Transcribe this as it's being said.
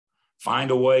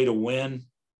Find a way to win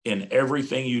in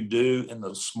everything you do, in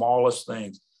the smallest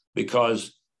things,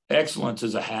 because excellence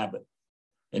is a habit.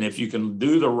 And if you can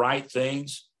do the right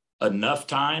things enough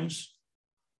times,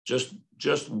 just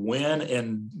win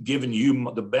in giving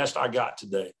you the best I got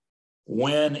today.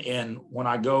 Win in when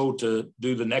I go to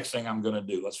do the next thing I'm going to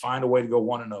do. Let's find a way to go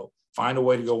 1-0. Find a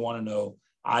way to go 1-0.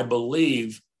 I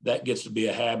believe that gets to be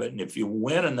a habit. And if you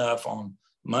win enough on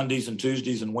Mondays and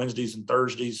Tuesdays and Wednesdays and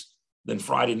Thursdays, then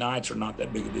Friday nights are not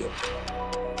that big a deal.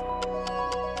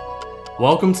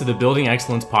 Welcome to the Building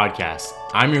Excellence Podcast.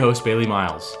 I'm your host, Bailey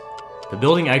Miles. The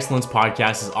Building Excellence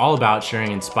Podcast is all about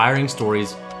sharing inspiring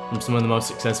stories from some of the most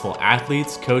successful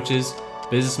athletes, coaches,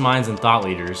 business minds, and thought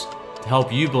leaders to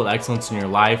help you build excellence in your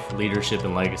life, leadership,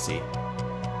 and legacy.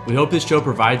 We hope this show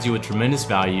provides you with tremendous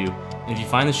value, and if you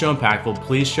find the show impactful,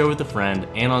 please share with a friend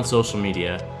and on social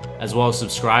media, as well as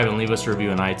subscribe and leave us a review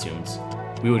on iTunes.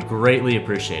 We would greatly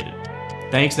appreciate it.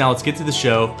 Thanks. Now let's get to the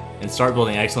show and start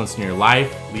building excellence in your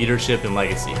life, leadership, and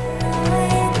legacy.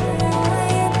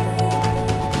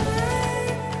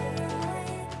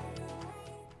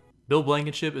 Bill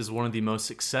Blankenship is one of the most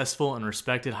successful and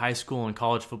respected high school and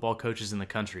college football coaches in the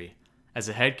country. As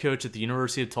a head coach at the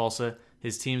University of Tulsa,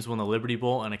 his teams won the Liberty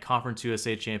Bowl and a Conference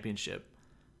USA championship.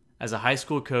 As a high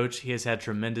school coach, he has had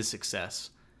tremendous success.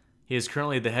 He is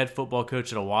currently the head football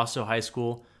coach at Owasso High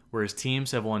School, where his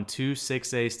teams have won 2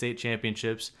 6A state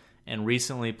championships and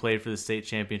recently played for the state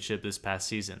championship this past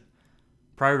season.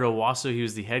 Prior to Owasso, he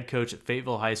was the head coach at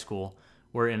Fayetteville High School,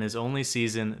 where in his only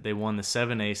season, they won the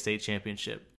 7A state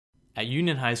championship. At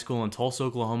Union High School in Tulsa,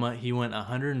 Oklahoma, he went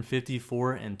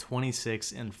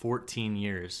 154-26 in 14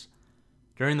 years.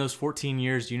 During those 14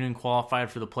 years, Union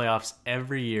qualified for the playoffs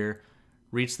every year,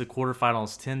 reached the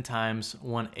quarterfinals 10 times,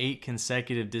 won 8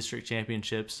 consecutive district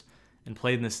championships, and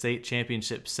played in the state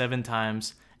championship 7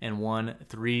 times and won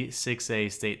 3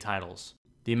 6A state titles.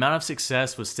 The amount of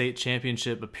success with state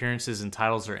championship appearances and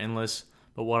titles are endless,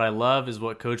 but what I love is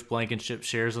what Coach Blankenship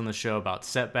shares on the show about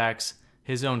setbacks,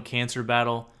 his own cancer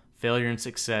battle, failure and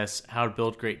success, how to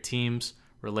build great teams,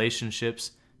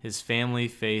 relationships, his family,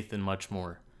 faith, and much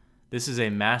more. This is a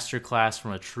master class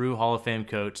from a true Hall of Fame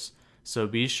coach, so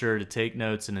be sure to take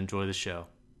notes and enjoy the show.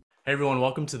 Hey everyone,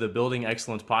 welcome to the Building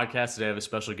Excellence Podcast. Today I have a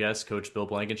special guest, Coach Bill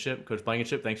Blankenship. Coach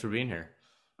Blankenship, thanks for being here.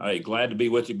 Hey, glad to be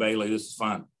with you, Bailey. This is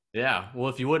fun. Yeah, well,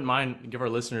 if you wouldn't mind, give our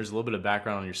listeners a little bit of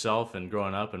background on yourself and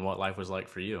growing up and what life was like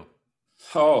for you.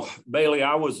 Oh, Bailey,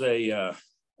 I was a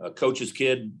coach's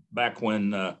kid back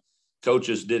when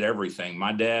coaches did everything.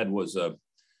 My dad was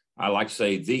I like to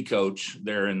say the coach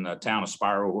there in the town of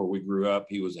Spiro where we grew up.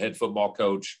 He was a head football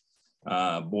coach,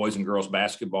 boys and girls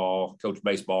basketball, coached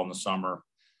baseball in the summer.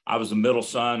 I was the middle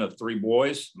son of 3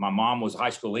 boys. My mom was a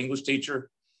high school English teacher.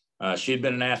 She'd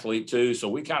been an athlete too. So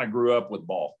we kind of grew up with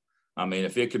ball. I mean,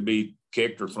 if it could be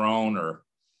kicked or thrown or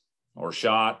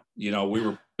shot, we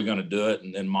were going to do it.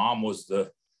 And then mom was the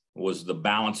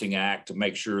balancing act to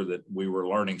make sure that we were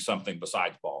learning something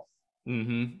besides ball.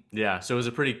 Mm-hmm. Yeah. So it was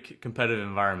a pretty competitive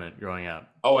environment growing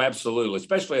up. Oh, absolutely.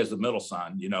 Especially as the middle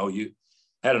son, you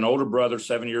had an older brother,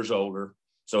 7 years older.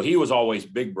 So he was always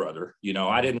big brother.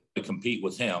 I didn't really compete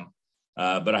with him,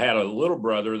 but I had a little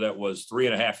brother that was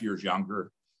 3.5 years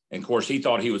younger. And of course, he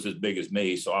thought he was as big as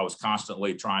me. So I was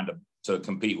constantly trying to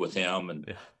compete with him.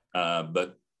 And,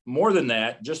 but more than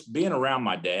that, just being around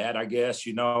my dad, I guess,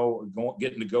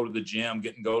 getting to go to the gym,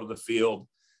 getting to go to the field.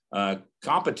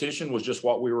 Competition was just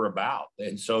what we were about.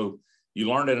 And so you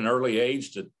learned at an early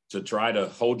age to try to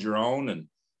hold your own and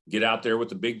get out there with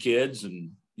the big kids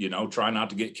and, try not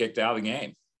to get kicked out of the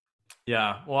game.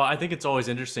 Yeah. Well, I think it's always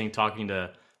interesting talking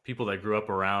to people that grew up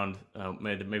around,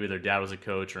 maybe their dad was a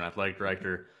coach or an athletic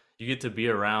director. You get to be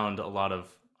around a lot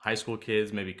of high school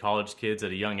kids, maybe college kids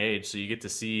at a young age. So you get to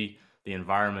see the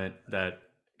environment that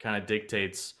kind of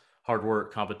dictates hard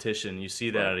work, competition. You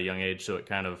see that at a young age. So it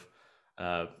kind of,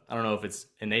 I don't know if it's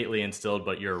innately instilled,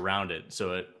 but you're around it.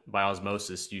 So by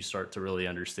osmosis, you start to really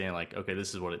understand like, okay,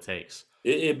 this is what it takes.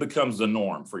 It becomes the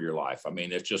norm for your life. I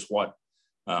mean, it's just what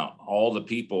all the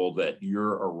people that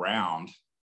you're around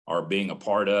are being a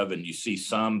part of. And you see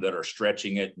some that are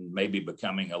stretching it and maybe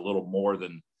becoming a little more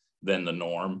than the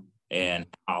norm and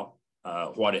how,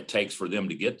 what it takes for them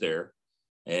to get there.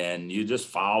 And you just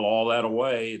file all that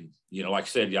away. And, like I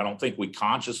said, I don't think we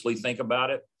consciously think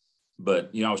about it. But,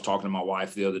 I was talking to my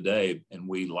wife the other day and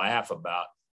we laugh about,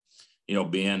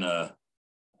 being a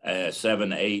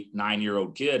 7, 8,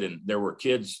 9-year-old kid. And there were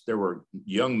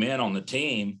young men on the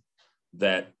team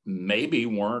that maybe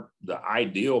weren't the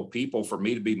ideal people for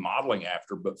me to be modeling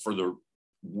after, but for the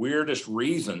weirdest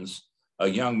reasons, a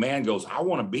young man goes, I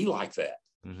want to be like that.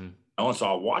 Mm-hmm. And so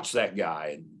I watched that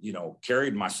guy and,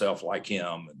 carried myself like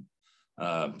him.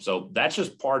 And so that's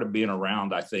just part of being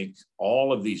around, I think,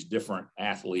 all of these different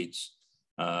athletes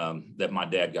that my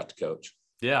dad got to coach.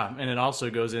 Yeah, and it also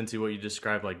goes into what you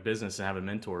described, like business and having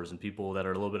mentors and people that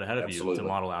are a little bit ahead of you to Absolutely.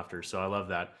 model after. So I love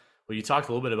that. Well, you talked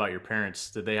a little bit about your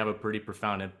parents. Did they have a pretty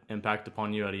profound impact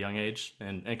upon you at a young age?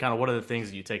 And kind of what are the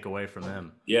things that you take away from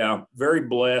them? Yeah, very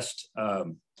blessed.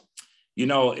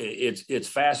 It's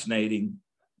fascinating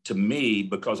to me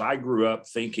because I grew up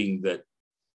thinking that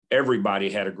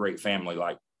everybody had a great family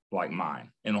like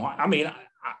mine. And I mean,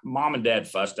 mom and dad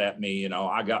fussed at me.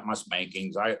 I got my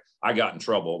spankings. I got in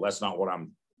trouble. That's not what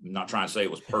I'm not trying to say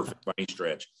it was perfect by any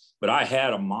stretch, but I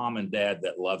had a mom and dad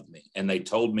that loved me, and they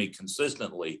told me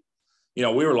consistently. We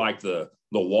were like the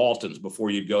Waltons before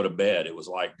you'd go to bed. It was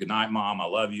like, good night, mom, I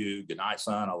love you. Good night,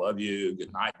 son, I love you.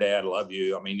 Good night, dad, I love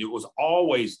you. I mean, it was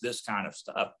always this kind of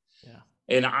stuff. Yeah.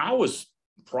 And I was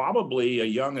probably a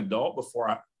young adult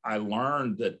before I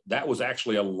learned that was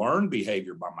actually a learned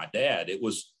behavior by my dad. It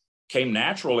came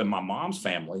natural in my mom's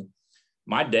family.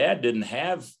 My dad didn't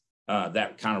have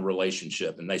that kind of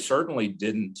relationship, and they certainly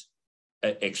didn't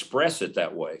express it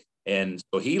that way. And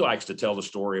so he likes to tell the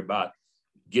story about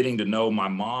getting to know my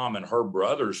mom and her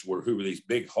brothers who were these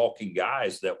big hulking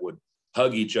guys that would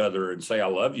hug each other and say, I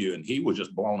love you. And he was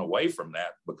just blown away from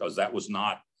that because that was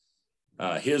not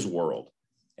his world.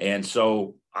 And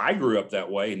so I grew up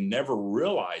that way, never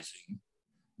realizing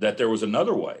that there was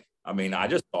another way. I mean, I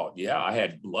just thought, yeah, I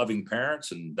had loving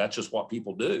parents and that's just what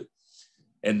people do.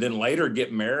 And then later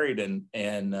get married and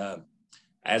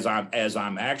as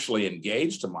I'm actually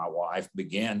engaged to my wife,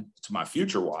 to my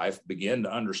future wife, began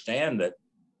to understand that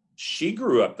she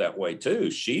grew up that way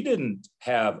too. She didn't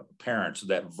have parents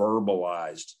that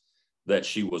verbalized that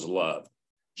she was loved.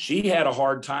 She had a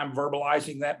hard time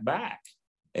verbalizing that back.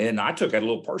 And I took it a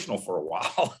little personal for a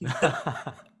while.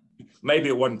 Maybe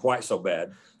it wasn't quite so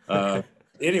bad.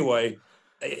 Anyway,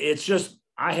 it's just,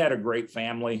 I had a great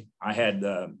family. I had,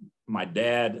 my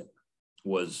dad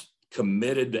was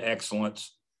committed to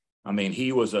excellence. I mean,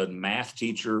 he was a math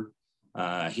teacher.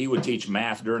 He would teach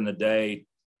math during the day,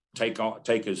 take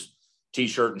his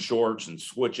t-shirt and shorts and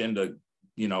switch into,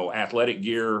 athletic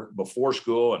gear before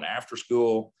school and after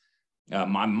school.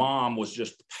 My mom was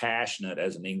just passionate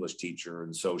as an English teacher.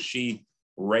 And so she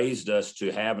raised us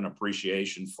to have an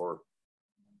appreciation for,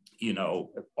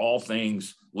 all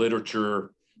things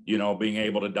literature, being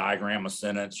able to diagram a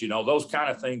sentence, those kind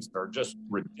of things are just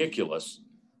ridiculous.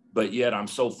 But yet I'm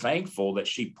so thankful that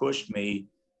she pushed me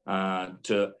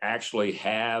to actually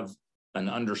have an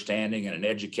understanding and an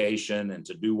education and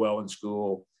to do well in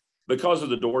school because of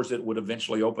the doors that would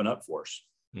eventually open up for us.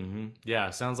 Mm-hmm. Yeah.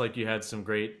 Sounds like you had some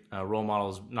great role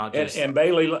models, not just. And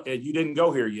Bailey, you didn't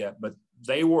go here yet, but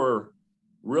they were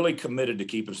really committed to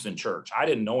keep us in church. I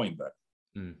didn't know him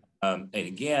better. And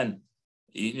again,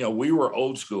 we were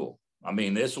old school. I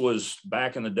mean, this was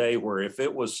back in the day where if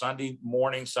it was Sunday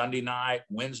morning, Sunday night,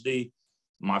 Wednesday,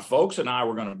 my folks and I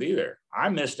were going to be there. I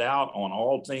missed out on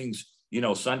all things,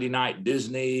 Sunday night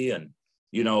Disney, and,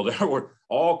 there were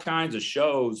all kinds of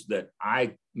shows that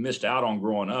I missed out on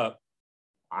growing up,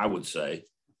 I would say.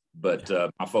 But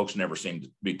my folks never seemed to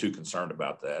be too concerned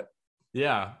about that.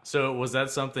 Yeah. So was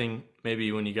that something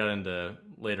maybe when you got into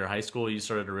later high school, you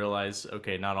started to realize,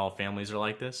 okay, not all families are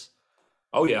like this?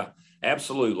 Oh, yeah,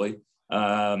 absolutely.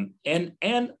 And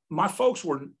my folks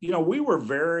were, we were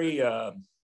very, I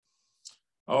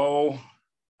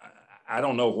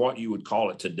don't know what you would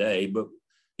call it today, but,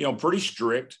 pretty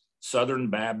strict Southern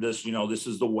Baptist, this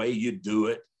is the way you do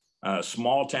it.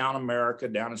 Small town America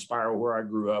down in Spiral where I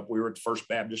grew up. We were at the First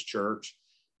Baptist Church.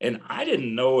 And I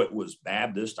didn't know it was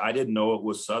Baptist. I didn't know it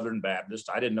was Southern Baptist.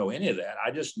 I didn't know any of that.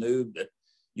 I just knew that,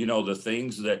 the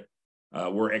things that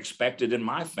were expected in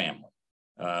my family.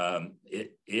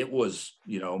 It was,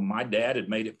 my dad had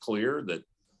made it clear that,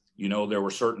 there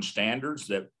were certain standards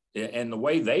that, and the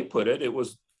way they put it, it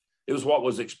was what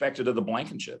was expected of the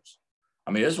Blankenships.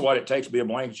 I mean, this is what it takes to be a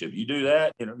Blankenship. You do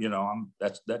that,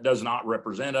 that does not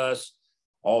represent us,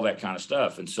 all that kind of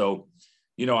stuff. And so,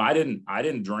 I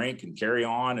didn't drink and carry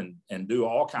on and do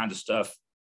all kinds of stuff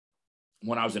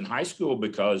when I was in high school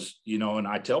because, and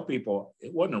I tell people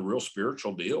it wasn't a real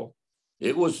spiritual deal.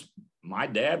 It was, my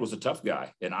dad was a tough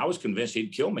guy and I was convinced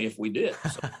he'd kill me if we did.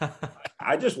 So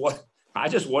I just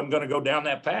wasn't going to go down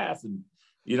that path. And,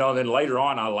 then later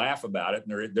on I laugh about it.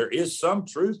 And there is some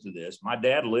truth to this. My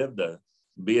dad lived to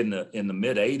be in the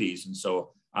mid 80s. And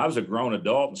so I was a grown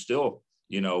adult and still,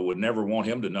 would never want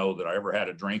him to know that I ever had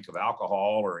a drink of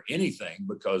alcohol or anything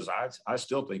because I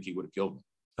still think he would have killed me.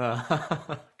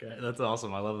 Okay, that's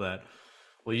awesome. I love that.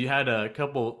 Well, you had a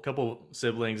couple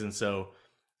siblings, and so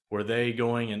were they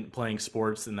going and playing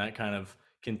sports, and that kind of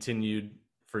continued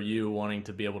for you wanting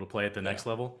to be able to play at the Yeah, next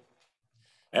level?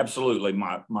 absolutely.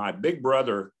 My big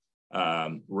brother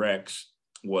Rex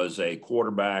was a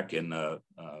quarterback and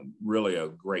really a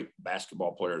great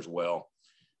basketball player as well.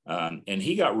 And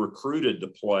he got recruited to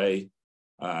play,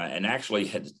 and actually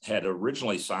had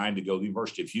originally signed to go to the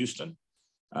University of Houston,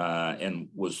 and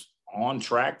was on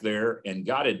track there and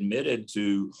got admitted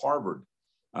to Harvard.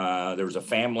 There was a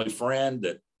family friend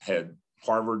that had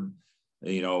Harvard,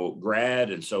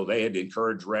 grad, and so they had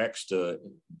encouraged Rex to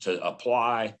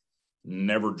apply,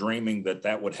 never dreaming that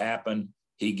that would happen.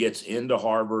 He gets into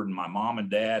Harvard, and my mom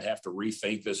and dad have to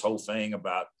rethink this whole thing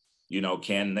about,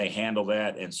 can they handle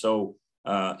that? And so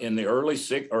in the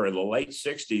the late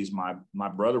 '60s, my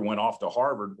brother went off to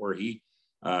Harvard, where he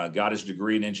got his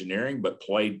degree in engineering, but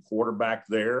played quarterback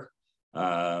there,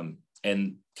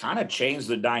 and kind of changed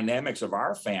the dynamics of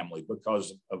our family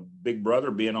because of Big Brother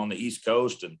being on the East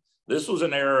Coast. And this was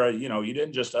an era, you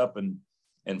didn't just up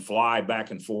and fly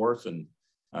back and forth. And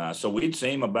so we'd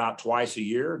see him about twice a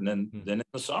year, and then in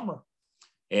the summer.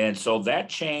 And so that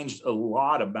changed a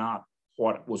lot about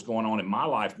what was going on in my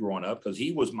life growing up, because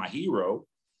he was my hero.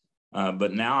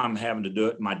 But now I'm having to do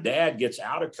it. My dad gets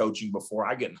out of coaching before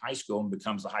I get in high school and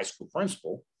becomes the high school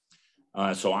principal.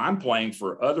 So I'm playing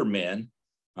for other men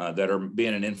that are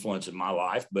being an influence in my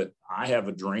life. But I have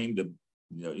a dream to,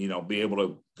 be able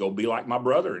to go be like my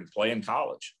brother and play in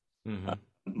college.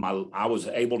 Mm-hmm. I was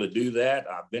able to do that.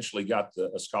 I eventually got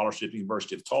a scholarship at the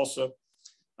University of Tulsa.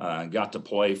 Got to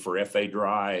play for F.A.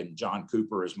 Dry and John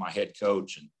Cooper as my head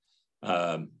coach.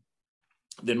 And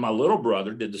then my little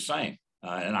brother did the same.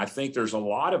 And I think there's a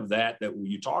lot of that when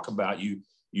you talk about,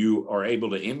 you are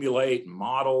able to emulate and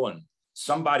model, and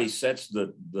somebody sets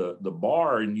the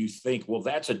bar and you think, well,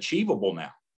 that's achievable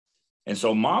now. And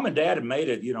so mom and dad had made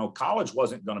it, college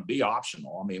wasn't going to be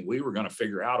optional. I mean, we were going to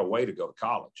figure out a way to go to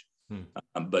college.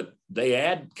 But they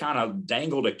had kind of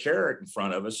dangled a carrot in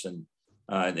front of us, and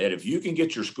that if you can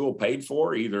get your school paid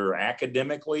for, either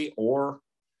academically or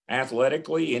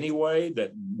athletically anyway,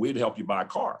 that we'd help you buy a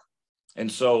car.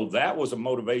 And so that was a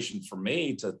motivation for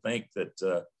me to think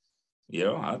that,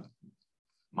 I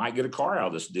might get a car out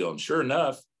of this deal. And sure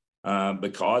enough,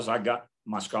 because I got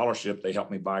my scholarship, they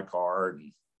helped me buy a car,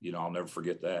 and, I'll never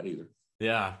forget that either.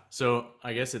 Yeah. So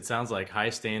I guess it sounds like high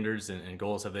standards and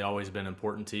goals, have they always been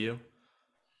important to you?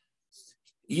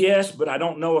 Yes, but I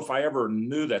don't know if I ever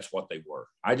knew that's what they were.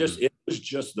 It was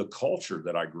just the culture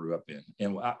that I grew up in.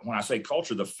 And when I say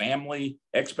culture, the family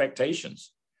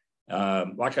expectations.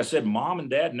 Like I said, mom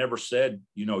and dad never said,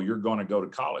 you're going to go to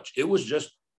college. It was just,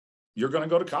 you're going to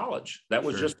go to college. That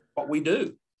was just what we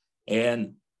do.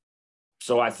 And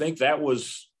so I think that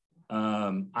was,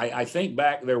 I think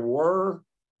back, there were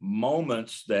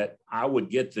moments that I would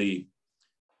get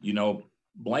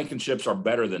Blankenships are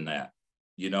better than that,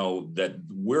 that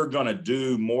we're going to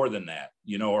do more than that,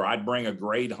 or I'd bring a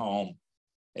grade home,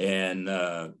 and,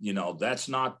 that's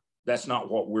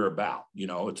not what we're about.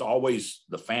 It's always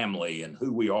the family and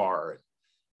who we are.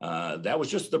 That was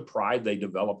just the pride they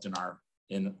developed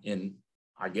in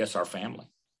I guess our family.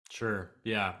 Sure.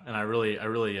 Yeah. And I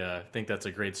really think that's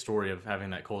a great story of having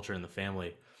that culture in the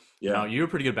family. Yeah. Now, you're a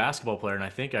pretty good basketball player, and I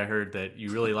think I heard that you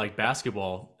really like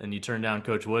basketball, and you turned down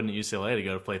Coach Wooden at UCLA to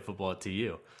go to play football at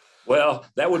TU. Well,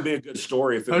 that would be a good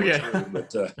story if it were true.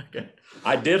 But Okay.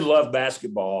 I did love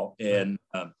basketball, and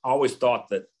I always thought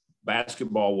that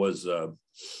basketball was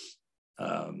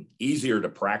easier to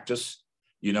practice.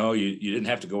 You didn't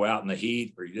have to go out in the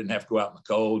heat, or you didn't have to go out in the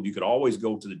cold. You could always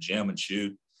go to the gym and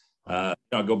shoot. I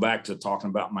go back to talking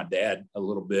about my dad a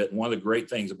little bit. One of the great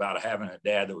things about having a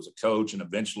dad that was a coach and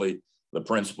eventually the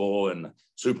principal and the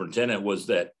superintendent was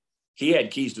that he had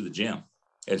keys to the gym.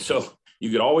 And so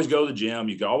you could always go to the gym.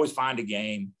 You could always find a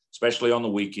game, especially on the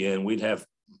weekend. We'd have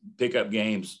pickup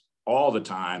games all the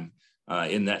time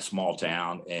in that small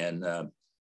town, and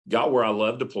got where I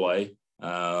loved to play.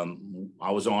 I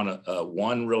was on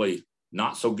one really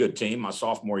not so good team my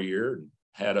sophomore year, and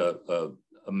had a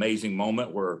amazing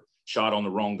moment where shot on the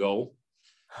wrong goal,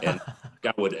 and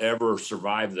I would ever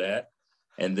survive that.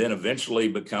 And then eventually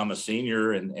become a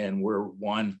senior, and we're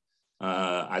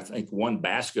I think one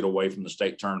basket away from the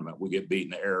state tournament. We get beat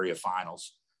in the area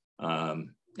finals.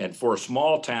 And for a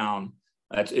small town,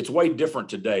 it's way different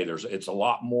today. It's a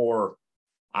lot more,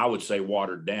 I would say,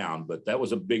 watered down, but that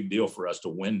was a big deal for us to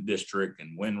win district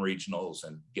and win regionals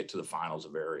and get to the finals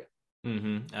of area.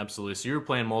 Mm-hmm, absolutely. So you were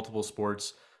playing multiple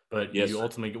sports, but Yes, you sir.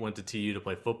 ultimately went to TU to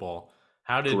play football.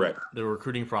 How did Correct. the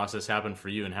recruiting process happen for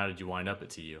you, and how did you wind up at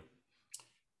TU?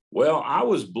 Well, I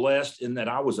was blessed in that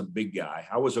I was a big guy.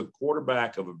 I was a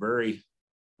quarterback of a very,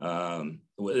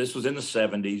 this was in the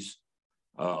 70s.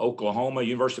 Oklahoma,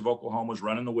 University of Oklahoma was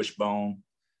running the wishbone.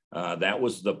 That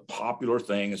was the popular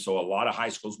thing. And so a lot of high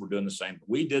schools were doing the same.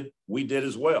 We did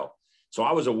as well. So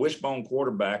I was a wishbone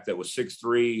quarterback that was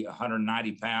 6'3",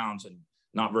 190 pounds, and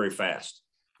not very fast.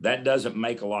 That doesn't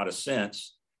make a lot of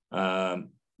sense.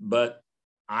 But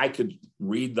I could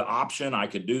read the option. I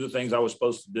could do the things I was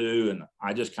supposed to do. And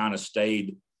I just kind of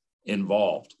stayed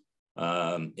involved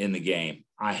in the game.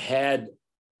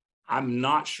 I'm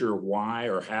not sure why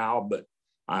or how, but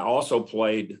I also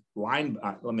played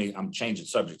I'm changing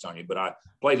subjects on you, but I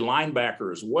played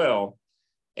linebacker as well.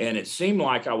 And it seemed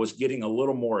like I was getting a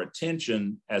little more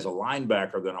attention as a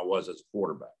linebacker than I was as a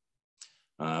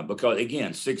quarterback. Because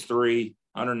again, 6'3",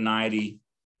 190,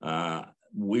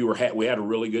 we had a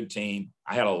really good team.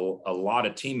 I had a lot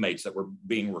of teammates that were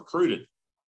being recruited.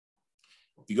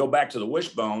 If you go back to the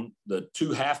wishbone, the two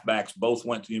halfbacks both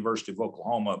went to the University of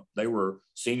Oklahoma. They were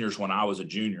seniors when I was a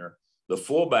junior. The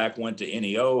fullback went to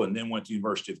NEO and then went to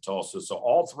University of Tulsa. So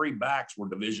all three backs were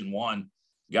Division I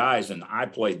guys, and I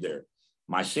played there.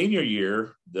 My senior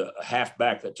year, the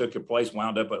halfback that took your place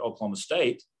wound up at Oklahoma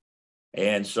State.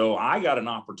 And so I got an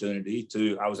opportunity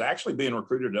I was actually being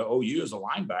recruited to OU as a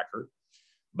linebacker,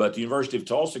 but the University of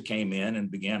Tulsa came in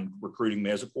and began recruiting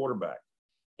me as a quarterback.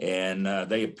 And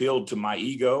they appealed to my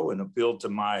ego and appealed to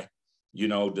my,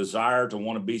 desire to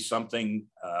want to be something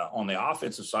on the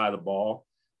offensive side of the ball.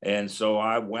 And so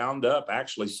I wound up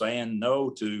actually saying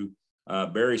no to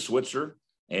Barry Switzer,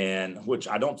 and which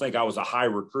I don't think I was a high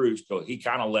recruit, so he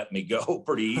kind of let me go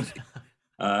pretty easy.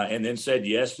 And then said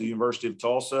yes to the University of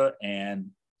Tulsa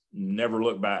and never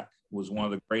looked back. It was one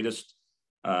of the greatest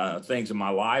things in my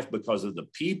life because of the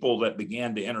people that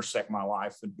began to intersect my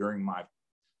life during my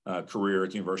career at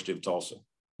the University of Tulsa.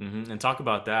 Mm-hmm. And talk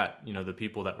about that, the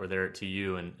people that were there at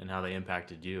TU and how they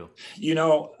impacted you.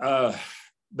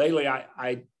 Bailey,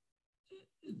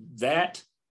 that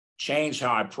changed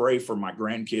how I pray for my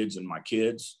grandkids and my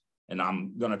kids. And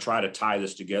I'm going to try to tie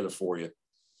this together for you.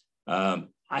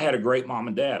 I had a great mom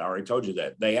and dad. I already told you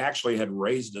that. They actually had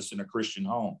raised us in a Christian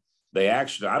home. I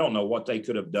don't know what they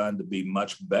could have done to be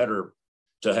much better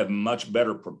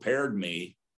prepared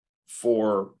me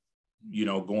for,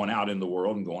 going out in the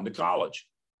world and going to college.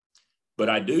 But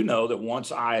I do know that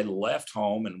once I left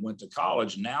home and went to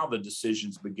college, now the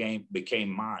decisions became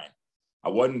mine. I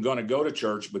wasn't going to go to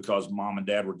church because mom and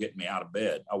dad were getting me out of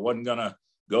bed. I wasn't going to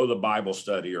go to Bible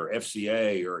study or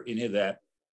FCA or any of that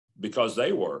because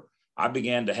they were. I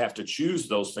began to have to choose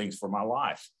those things for my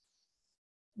life.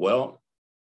 Well,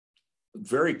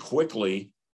 very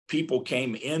quickly, people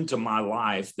came into my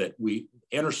life that we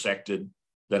intersected,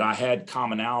 that I had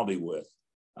commonality with.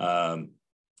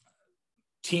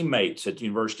 Teammates at the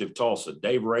University of Tulsa.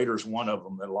 Dave Rader's one of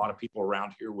them that a lot of people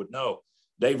around here would know.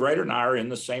 Dave Rader and I are in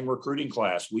the same recruiting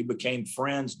class. We became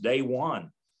friends day one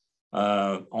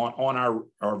on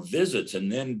our visits,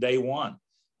 and then day one.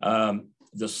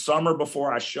 The summer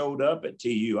before I showed up at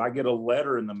TU, I get a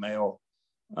letter in the mail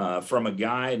from a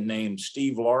guy named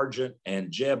Steve Largent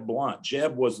and Jeb Blunt.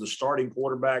 Jeb was the starting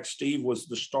quarterback. Steve was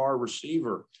the star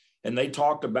receiver. And they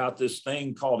talked about this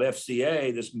thing called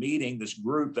FCA, this meeting, this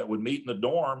group that would meet in the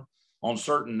dorm on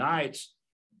certain nights.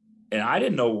 And I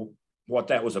didn't know what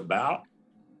that was about,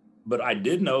 but I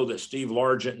did know that Steve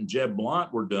Largent and Jeb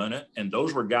Blunt were doing it. And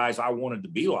those were guys I wanted to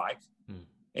be like.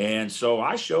 And so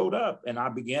I showed up and I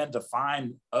began to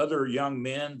find other young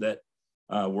men that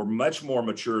were much more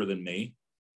mature than me,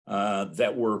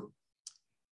 that were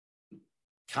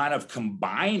kind of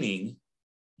combining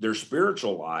their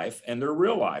spiritual life and their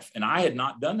real life. And I had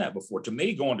not done that before. To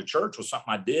me, going to church was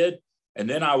something I did. And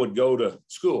then I would go to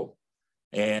school,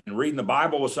 and reading the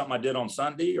Bible was something I did on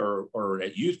Sunday or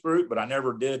at youth group, but I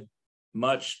never did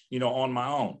much, on my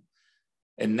own.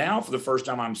 And now for the first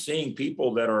time, I'm seeing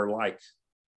people that are like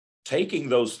taking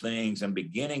those things and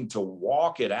beginning to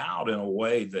walk it out in a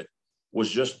way that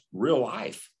was just real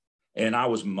life. And I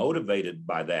was motivated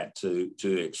by that to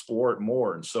explore it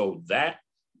more. And so that,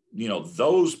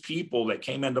 those people that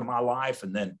came into my life,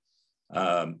 and then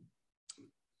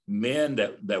men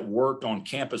that worked on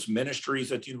campus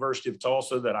ministries at the University of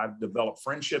Tulsa that I've developed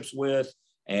friendships with,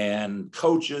 and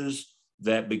coaches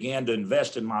that began to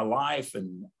invest in my life.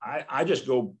 And I just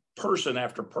go person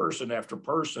after person after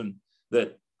person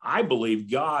that I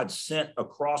believe God sent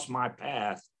across my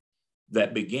path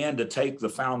that began to take the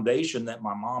foundation that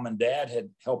my mom and dad had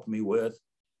helped me with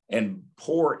and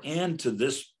pour into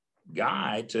this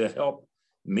guy to help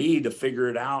me to figure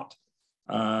it out,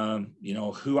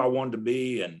 who I wanted to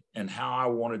be and how I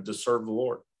wanted to serve the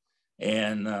Lord.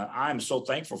 And I'm so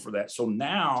thankful for that. So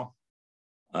now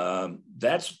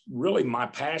that's really my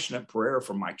passionate prayer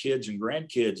for my kids and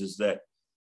grandkids, is that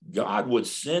God would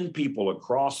send people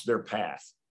across their path,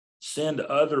 send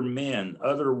other men,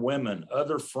 other women,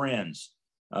 other friends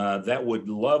that would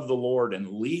love the Lord and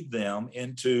lead them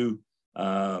into,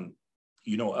 a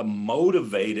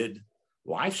motivated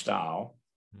lifestyle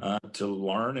to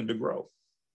learn and to grow.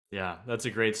 Yeah, that's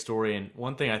a great story. And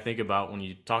one thing I think about when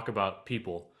you talk about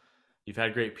people, you've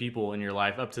had great people in your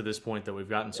life up to this point that we've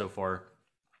gotten so far.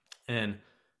 And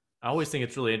I always think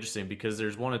it's really interesting because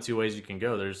there's one of two ways you can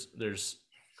go. There's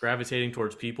gravitating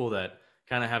towards people that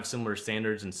kind of have similar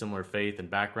standards and similar faith and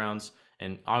backgrounds.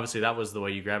 And obviously that was the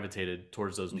way you gravitated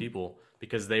towards those people,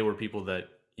 because they were people that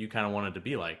you kind of wanted to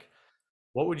be like.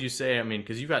 What would you say? I mean,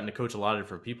 because you've gotten to coach a lot of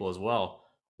different people as well.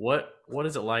 What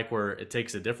is it like where it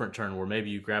takes a different turn, where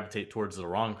maybe you gravitate towards the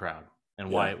wrong crowd?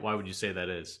 And why would you say that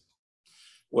is?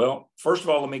 Well, first of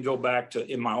all, let me go back to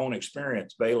in my own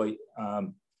experience, Bailey.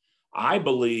 I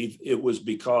believe it was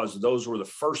because those were the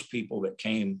first people that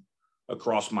came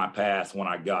across my path when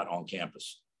I got on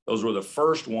campus. Those were the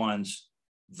first ones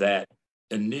that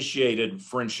initiated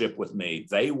friendship with me.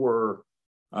 They were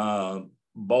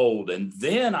bold. And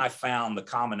then I found the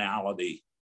commonality.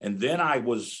 And then I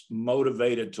was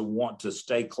motivated to want to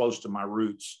stay close to my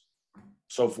roots,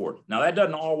 so forth. Now, that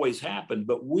doesn't always happen,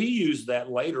 but we use that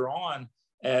later on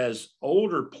as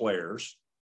older players.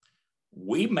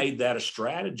 We made that a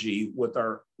strategy with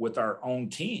our own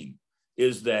team,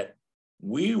 is that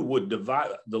we would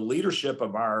divide the leadership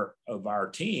of our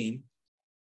team,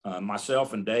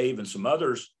 myself and Dave and some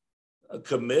others,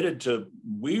 committed to,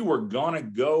 we were going to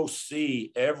go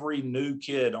see every new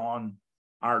kid on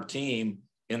our team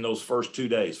in those first 2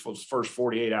 days, for those first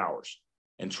 48 hours,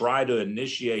 and try to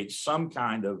initiate some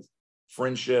kind of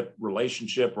friendship,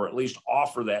 relationship, or at least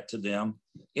offer that to them,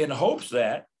 in hopes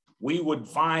that we would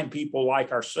find people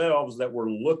like ourselves that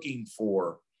were looking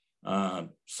for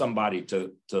somebody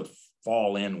to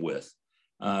fall in with.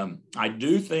 I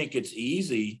do think it's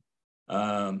easy.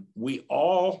 We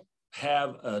all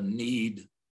have a need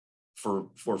for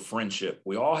friendship.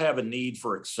 We all have a need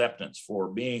for acceptance, for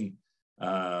being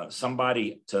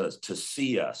somebody to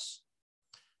see us.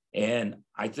 And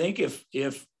I think if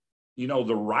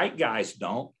the right guys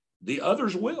don't, the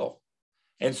others will.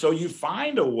 And so you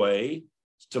find a way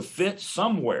to fit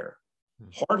somewhere.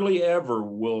 Hardly ever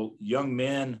will young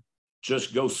men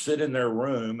just go sit in their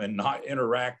room and not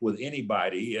interact with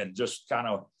anybody and just kind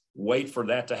of wait for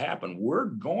that to happen. We're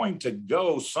going to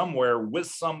go somewhere with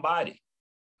somebody.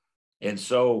 And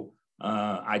so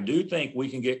I do think we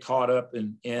can get caught up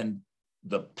in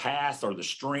the path or the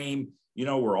stream.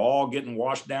 We're all getting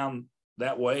washed down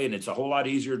that way, and it's a whole lot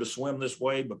easier to swim this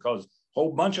way because a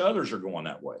whole bunch of others are going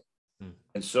that way.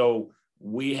 And so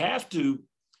we have to,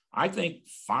 I think,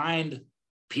 find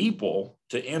people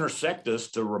to intersect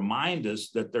us, to remind us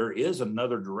that there is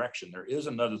another direction. There is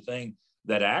another thing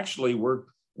that actually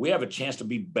we have a chance to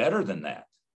be better than that.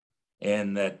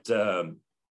 And that,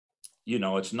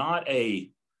 it's not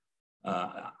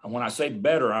when I say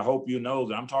better, I hope you know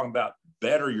that I'm talking about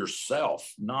better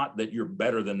yourself, not that you're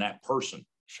better than that person.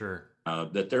 Sure.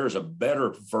 That there's a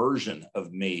better version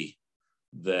of me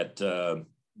that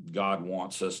God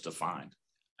wants us to find.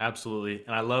 Absolutely.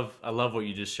 And I love what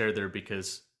you just shared there,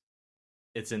 because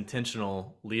it's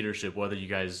intentional leadership, whether you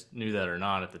guys knew that or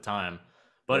not at the time,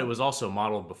 but it was also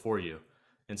modeled before you.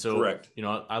 And so, correct.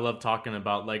 I love talking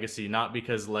about legacy, not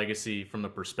because legacy from the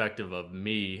perspective of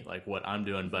me, like what I'm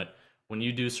doing, but when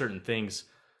you do certain things,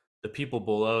 the people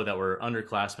below that were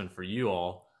underclassmen for you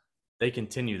all, they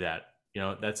continue that.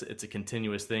 It's a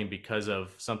continuous thing because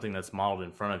of something that's modeled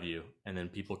in front of you, and then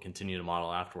people continue to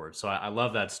model afterwards. So I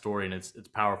love that story, and it's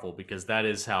powerful, because that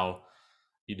is how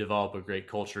you develop a great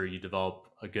culture. You develop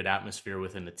a good atmosphere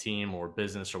within the team or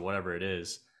business or whatever it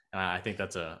is. And I think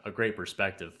that's a great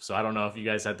perspective. So I don't know if you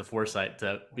guys had the foresight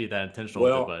to be that intentional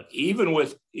with it, but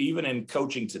even in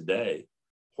coaching today,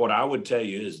 what I would tell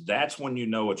you is that's when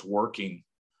it's working.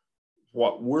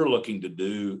 What we're looking to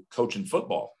do coaching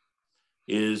football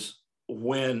is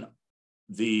when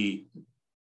the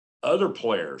other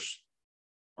players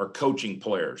are coaching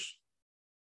players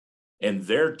and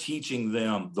they're teaching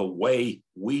them the way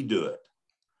we do it.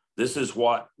 This is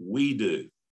what we do.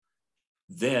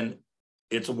 Then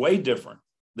it's way different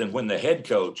than when the head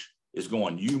coach is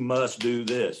going, you must do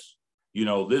this.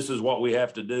 This is what we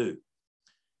have to do.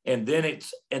 And then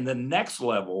the next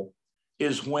level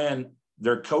is when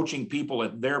they're coaching people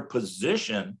at their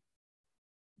position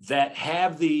that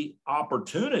have the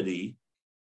opportunity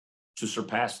to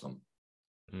surpass them.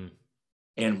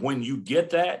 And when you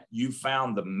get that, you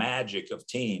found the magic of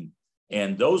team.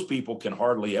 And those people can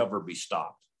hardly ever be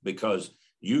stopped, because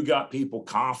you got people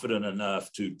confident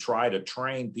enough to try to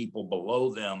train people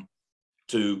below them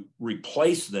to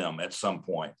replace them at some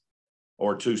point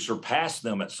or to surpass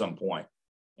them at some point.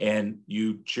 And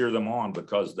you cheer them on,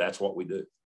 because that's what we do.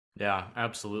 Yeah,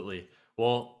 absolutely.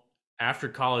 Well, after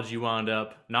college, you wound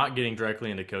up not getting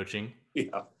directly into coaching.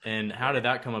 Yeah. And how did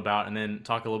that come about? And then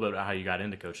talk a little bit about how you got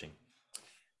into coaching.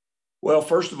 Well,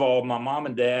 first of all, my mom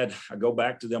and dad, I go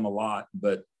back to them a lot,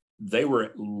 but they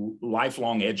were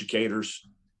lifelong educators,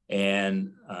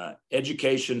 and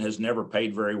education has never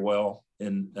paid very well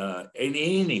in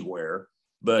anywhere,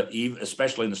 but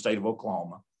especially in the state of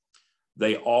Oklahoma.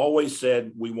 They always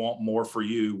said, we want more for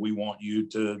you. We want you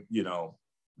to,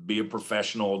 be a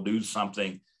professional, do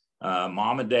something.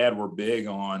 Mom and dad were big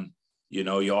on, you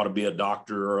ought to be a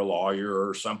doctor or a lawyer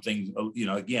or something,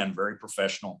 again, very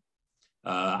professional.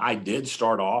 I did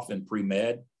start off in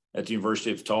pre-med at the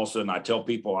University of Tulsa, and I tell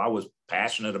people I was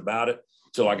passionate about it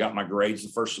until I got my grades the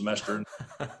first semester and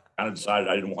kind of decided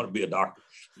I didn't want to be a doctor.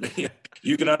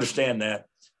 You can understand that.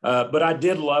 But I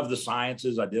did love the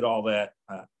sciences. I did all that.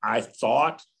 I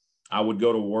thought I would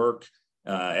go to work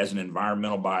as an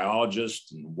environmental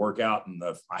biologist and work out. And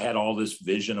I had all this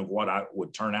vision of what I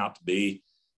would turn out to be.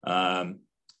 And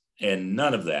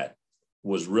none of that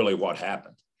was really what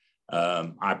happened.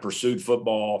 I pursued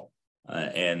football,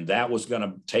 and that was going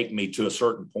to take me to a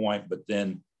certain point, but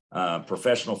then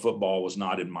professional football was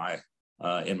not in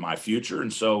my future.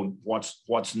 And so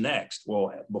what's next?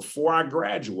 Well, before I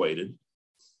graduated,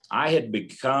 I had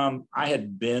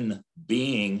been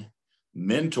being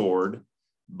mentored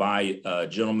by a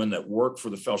gentleman that worked for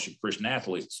the Fellowship of Christian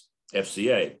Athletes,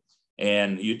 FCA.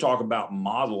 And you talk about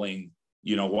modeling,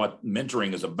 what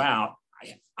mentoring is about.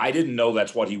 I didn't know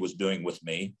that's what he was doing with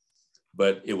me,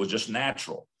 but it was just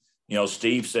natural.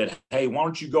 Steve said, hey, why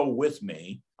don't you go with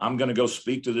me? I'm going to go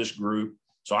speak to this group.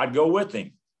 So I'd go with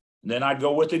him. And then I'd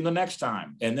go with him the next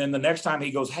time. And then the next time he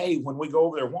goes, hey, when we go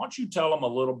over there, why don't you tell them a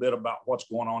little bit about what's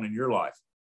going on in your life?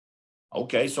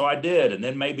 Okay, so I did. And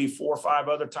then maybe 4 or 5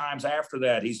 other times after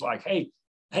that, he's like, hey,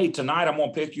 tonight I'm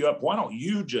going to pick you up. Why don't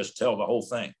you just tell the whole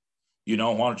thing? Why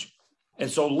don't you? And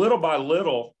so little by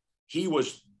little, he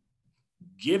was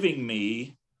giving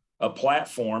me a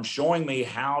platform, showing me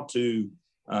how to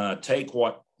take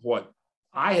what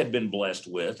I had been blessed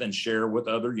with and share with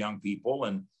other young people,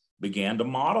 and began to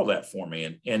model that for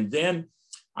me. And then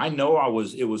I know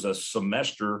it was a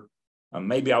semester,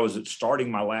 maybe I was starting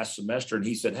my last semester, and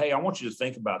he said, hey, I want you to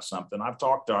think about something. I've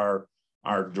talked to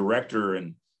our director,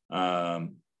 and,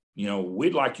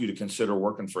 we'd like you to consider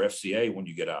working for FCA when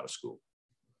you get out of school.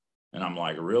 And I'm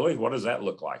like, really? What does that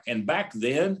look like? And back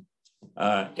then,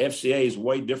 FCA is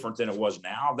way different than it was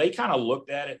now. They kind of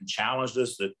looked at it and challenged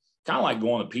us, that kind of like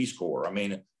going to Peace Corps. I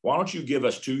mean, why don't you give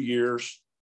us 2 years?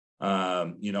 You're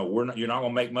not going to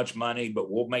make much money,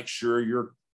 but we'll make sure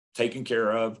you're taken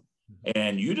care of.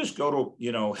 And you just go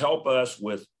to, help us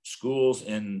with schools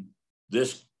in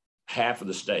this half of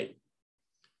the state.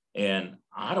 And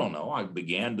I don't know, I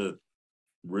began to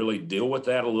really deal with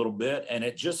that a little bit. And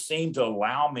it just seemed to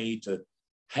allow me to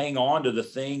hang on to the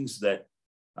things that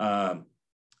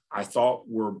I thought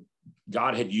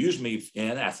God had used me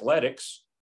in athletics,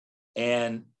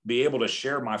 and be able to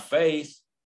share my faith.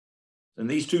 And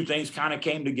these two things kind of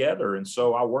came together. And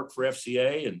so I worked for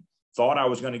FCA and thought I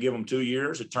was going to give them 2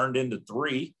 years. It turned into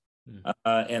 3.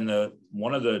 And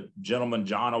one of the gentlemen,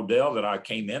 John Odell, that I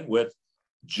came in with,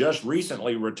 just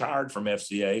recently retired from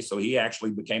FCA. So he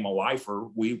actually became a lifer.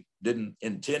 We didn't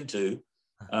intend to.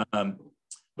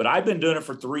 But I've been doing it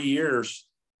for 3 years,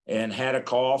 and had a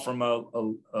call from a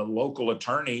local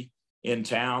attorney in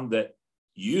town that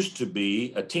used to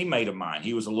be a teammate of mine.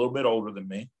 He was a little bit older than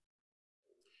me.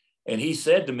 And he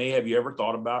said to me, have you ever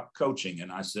thought about coaching?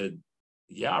 And I said,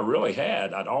 yeah, I really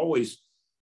had. I'd always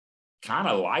kind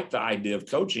of liked the idea of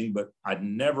coaching, but I'd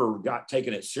never got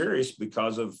taken it serious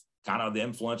because of kind of the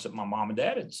influence that my mom and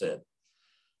dad had said.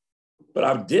 But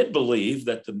I did believe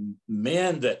that the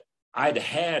men that I'd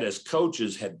had as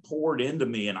coaches had poured into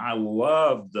me, and I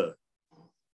loved the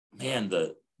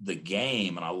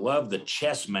game, and I loved the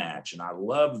chess match, and I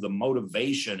loved the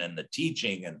motivation and the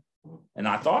teaching, and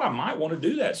I thought I might want to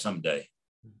do that someday.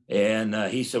 And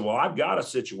he said, well, I've got a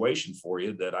situation for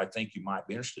you that I think you might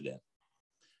be interested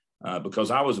in, because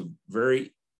I was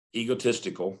very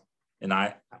egotistical, and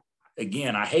I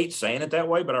hate saying it that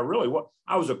way, but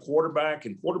I was a quarterback,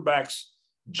 and quarterbacks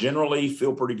generally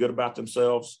feel pretty good about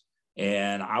themselves.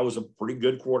 And I was a pretty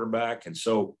good quarterback. And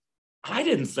so I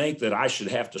didn't think that I should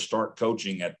have to start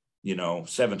coaching at,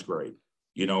 7th grade,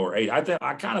 or 8th.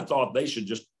 I kind of thought they should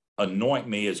just anoint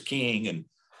me as king, and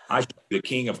I should be the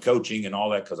king of coaching and all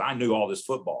that because I knew all this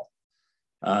football.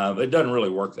 It doesn't really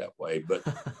work that way. But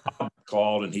I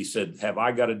called and he said, have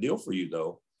I got a deal for you,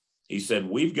 though? He said,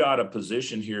 we've got a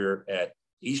position here at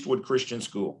Eastwood Christian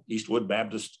School. Eastwood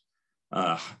Baptist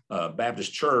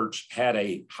Church had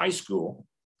a high school.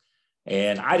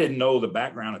 And I didn't know the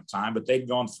background at the time, but they'd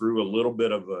gone through a little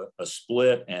bit of a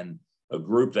split, and a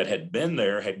group that had been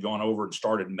there had gone over and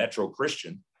started Metro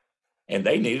Christian, and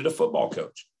they needed a football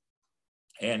coach.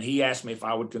 And he asked me if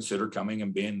I would consider coming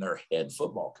and being their head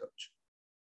football coach.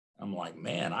 I'm like,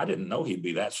 man, I didn't know he'd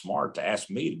be that smart to ask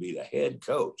me to be the head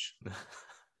coach.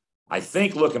 I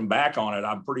think looking back on it,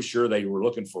 I'm pretty sure they were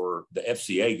looking for the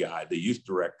FCA guy, the youth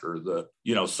director,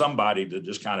 somebody to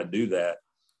just kind of do that.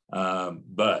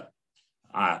 But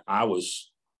I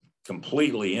was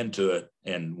completely into it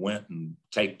and went and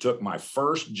took my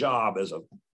first job as a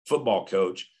football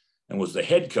coach and was the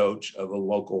head coach of a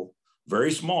local,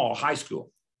 very small high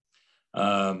school.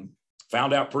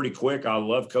 Found out pretty quick I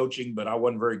love coaching, but I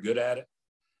wasn't very good at it.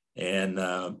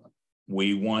 And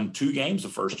we won 2 games the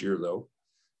first year, though.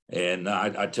 And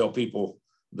I tell people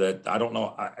that I don't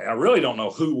know, I really don't know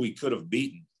who we could have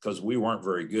beaten because we weren't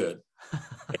very good.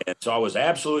 And so I was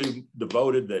absolutely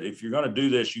devoted that if you're going to do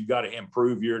this, you've got to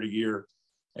improve year to year.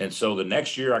 And so the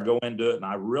next year I go into it,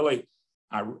 and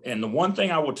and the one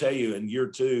thing I will tell you in year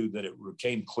 2 that it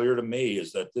became clear to me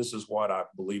is that this is what I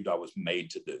believed I was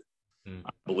made to do.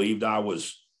 I believed I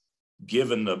was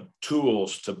given the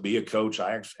tools to be a coach.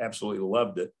 I absolutely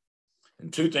loved it.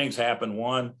 And 2 things happened.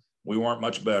 One, we weren't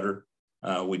much better.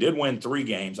 We did win 3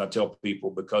 games, I tell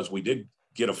people, because we did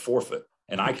get a forfeit.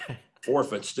 And I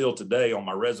forfeit still today on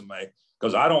my resume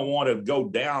because I don't want to go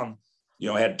down,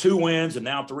 had 2 wins and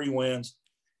now 3 wins.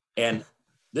 And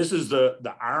this is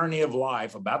the irony of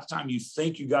life. About the time you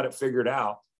think you got it figured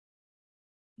out,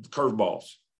 the curveballs,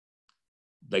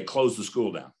 they close the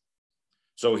school down.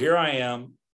 So here I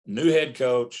am, new head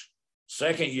coach,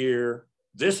 2nd year.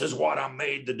 This is what I'm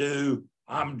made to do.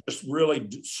 I'm just really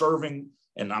serving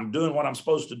and I'm doing what I'm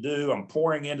supposed to do. I'm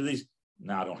pouring into these.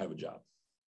 Now I don't have a job.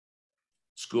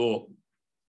 School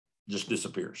just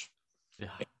disappears. Yeah.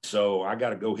 So I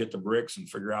got to go hit the bricks and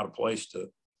figure out a place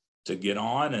to get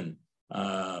on.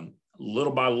 And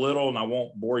little by little, and I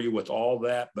won't bore you with all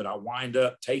that, but I wind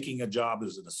up taking a job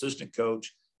as an assistant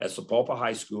coach at Sapulpa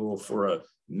High School for a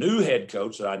new head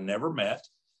coach that I never met.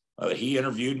 He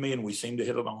interviewed me and we seemed to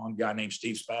hit it on, a guy named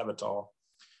Steve Spavital.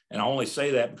 And I only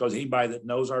say that because anybody that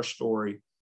knows our story,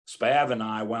 Spav and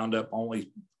I wound up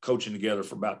only coaching together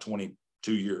for about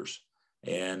 22 years.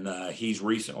 And he's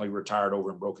recently retired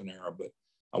over in Broken Arrow. But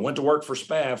I went to work for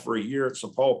Spav for a year at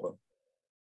Sapulpa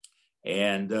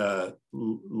and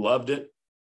loved it.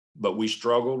 But we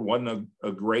struggled. Wasn't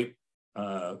a great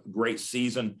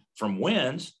season from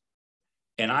wins.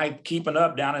 And I keeping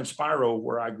up down in Spiro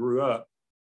where I grew up,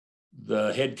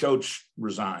 the head coach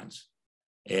resigns.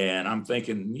 And I'm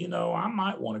thinking, I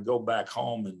might want to go back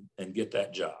home and get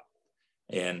that job.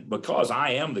 And because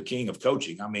I am the king of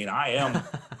coaching, I mean, I am,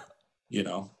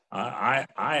 I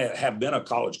have been a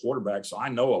college quarterback, so I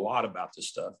know a lot about this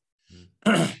stuff.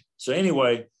 So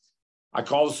anyway, I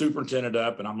call the superintendent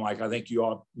up and I'm like, I think you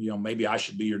ought, maybe I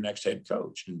should be your next head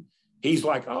coach. And he's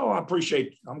like, oh,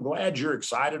 I'm glad you're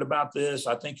excited about this.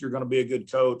 I think you're going to be a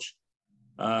good coach.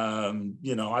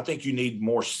 I think you need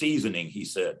more seasoning, he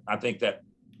said. I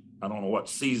don't know what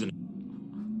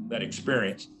seasoning, that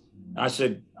experience. I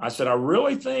said, I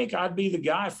really think I'd be the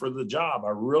guy for the job.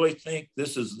 I really think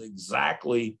this is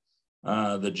exactly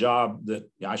the job that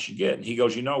I should get. And he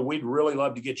goes, we'd really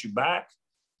love to get you back,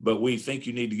 but we think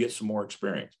you need to get some more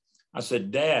experience. I said,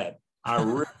 Dad, I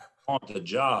really want the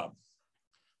job.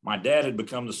 My dad had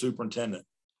become the superintendent.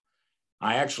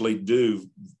 I actually do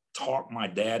talk my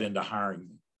dad into hiring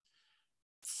me.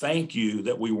 Thank you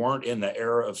that we weren't in the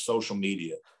era of social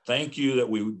media. Thank you that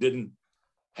we didn't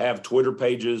have Twitter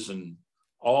pages and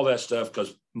all that stuff,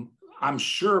 because I'm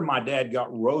sure my dad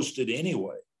got roasted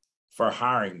anyway for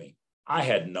hiring me. I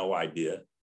had no idea.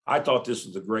 I thought this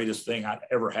was the greatest thing I'd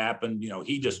ever happened.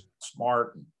 He just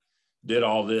smart and did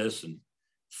all this. And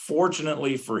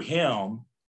fortunately for him,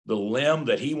 the limb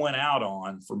that he went out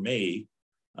on for me,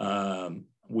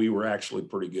 we were actually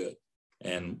pretty good.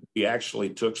 And we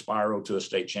actually took Spiro to a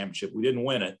state championship. We didn't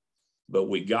win it, but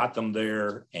we got them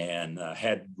there and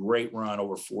had great run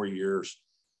over 4 years.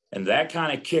 And that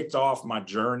kind of kicked off my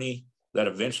journey that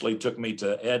eventually took me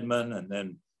to Edmond and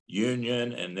then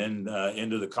Union and then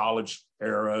into the college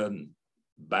era and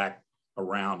back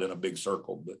around in a big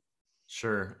circle. But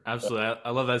Sure, absolutely. I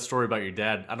love that story about your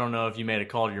dad. I don't know if you made a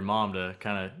call to your mom to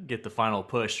kind of get the final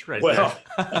push right there.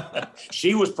 Well,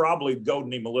 she was probably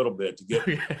goading him a little bit to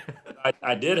get.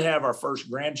 I did have our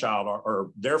first grandchild,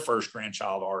 or their first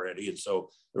grandchild already, and so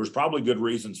there was probably good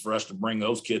reasons for us to bring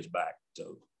those kids back.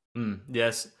 So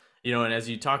Yes. And as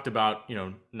you talked about,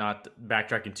 not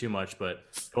backtracking too much, but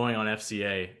going on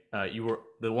FCA, you were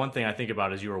the one thing I think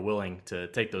about is you were willing to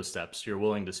take those steps. You're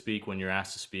willing to speak when you're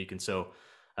asked to speak. And so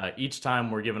each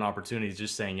time we're given opportunities,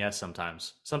 just saying yes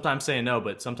sometimes saying no,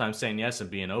 but sometimes saying yes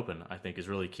and being open, I think is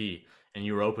really key. And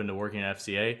you were open to working at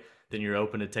FCA, then you're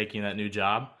open to taking that new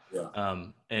job. yeah,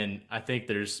 And I think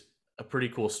there's a pretty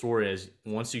cool story as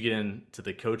once you get into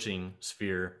the coaching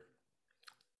sphere,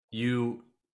 you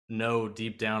know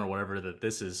deep down or whatever that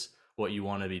this is what you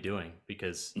want to be doing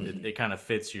because it kind of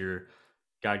fits your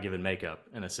God-given makeup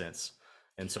in a sense.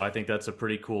 And so I think that's a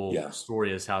pretty cool yeah,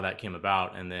 story as how that came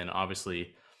about. And then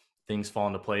obviously things fall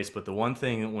into place. But the one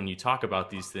thing when you talk about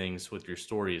these things with your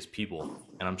story is people.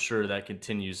 And I'm sure that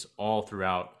continues all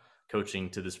throughout coaching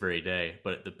to this very day.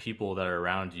 But the people that are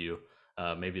around you,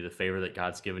 maybe the favor that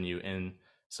God's given you in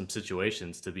some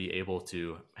situations to be able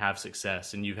to have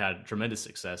success. And you've had tremendous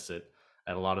success at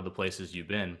a lot of the places you've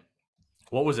been.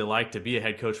 What was it like to be a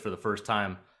head coach for the first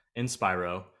time in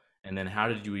Spiro? And then how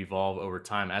did you evolve over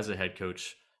time as a head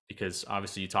coach? Because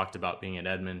obviously you talked about being at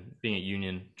Edmond, being at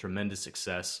Union, tremendous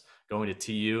success, going to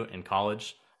TU and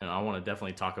college. And I want to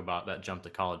definitely talk about that jump to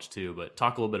college too, but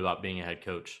talk a little bit about being a head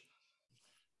coach.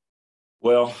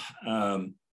 Well,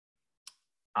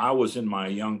 I was in my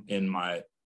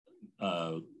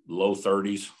low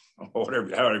 30s,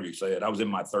 whatever, however you say it. I was in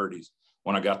my 30s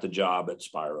when I got the job at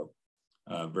Spiro,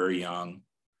 very young,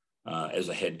 as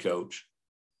a head coach.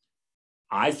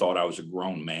 I thought I was a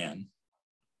grown man,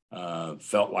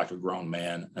 felt like a grown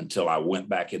man until I went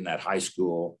back in that high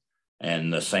school,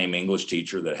 and the same English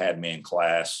teacher that had me in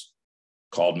class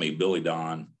called me Billy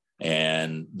Don,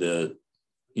 and the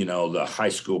high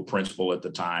school principal at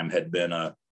the time had been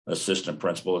a assistant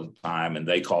principal at the time, and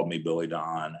they called me Billy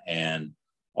Don, and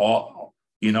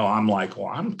I'm like, well,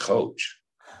 I'm coach,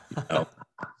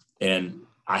 and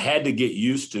I had to get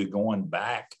used to going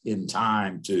back in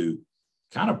time to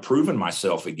kind of proving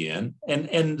myself again.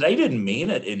 And they didn't mean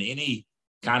it in any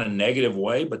kind of negative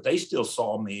way, but they still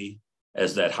saw me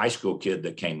as that high school kid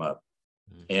that came up.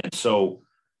 And so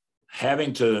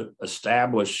having to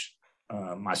establish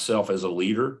myself as a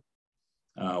leader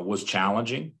was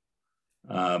challenging.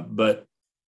 But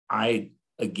I,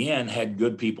 again, had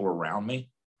good people around me.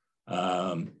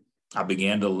 I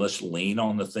began to just lean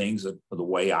on the things that the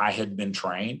way I had been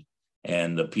trained,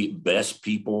 and the best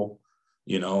people.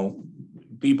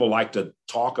 People like to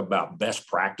talk about best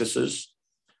practices.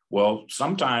 Well,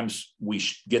 sometimes we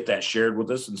get that shared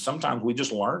with us, and sometimes we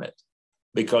just learn it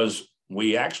because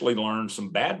we actually learn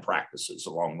some bad practices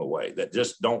along the way that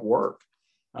just don't work.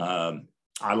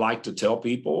 I like to tell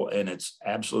people, and it's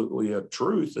absolutely a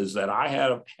truth, is that I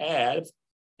had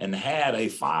a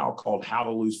file called How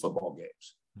to Lose Football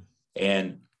Games.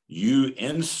 And you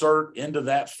insert into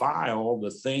that file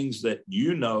the things that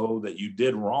you know that you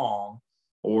did wrong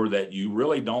or that you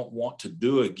really don't want to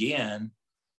do again,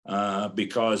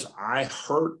 because I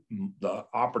hurt the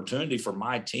opportunity for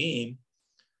my team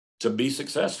to be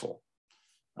successful.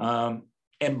 And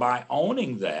by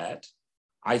owning that,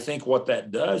 I think what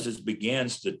that does is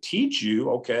begins to teach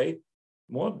you, okay,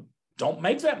 well, don't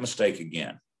make that mistake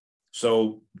again.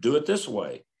 So do it this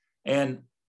way. And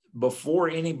before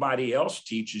anybody else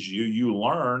teaches you, you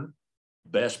learn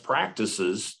best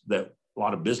practices that a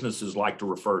lot of businesses like to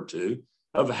refer to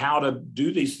of how to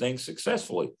do these things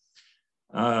successfully.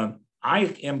 I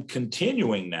am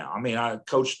continuing now. I mean, I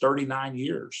coached 39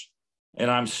 years,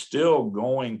 and I'm still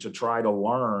going to try to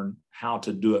learn how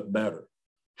to do it better,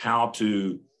 how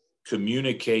to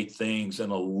communicate things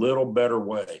in a little better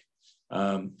way.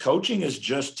 Coaching is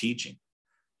just teaching.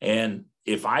 And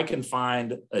if I can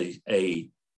find a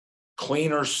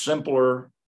cleaner,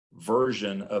 simpler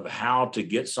version of how to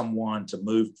get someone to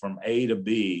move from A to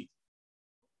B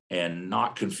and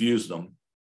not confuse them,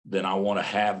 then I want to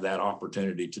have that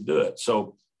opportunity to do it.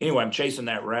 So anyway, I'm chasing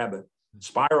that rabbit.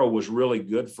 Spiro was really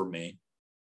good for me.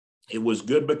 It was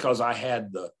good because I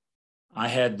had the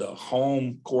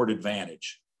home court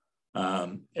advantage.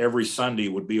 Every Sunday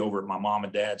would be over at my mom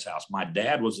and dad's house. My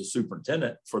dad was a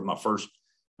superintendent for my first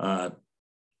 2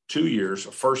 years,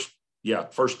 first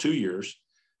 2 years.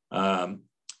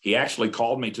 He actually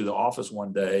called me to the office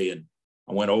one day, and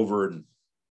I went over, and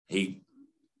he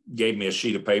gave me a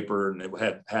sheet of paper, and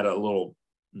it had a little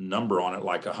number on it,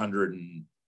 like 100 and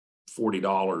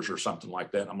 $40 or something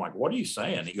like that. I'm like, what are you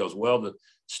saying? He goes, well, the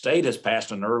state has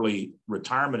passed an early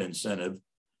retirement incentive.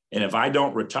 And if I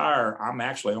don't retire, I'm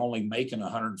actually only making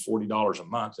 $140 a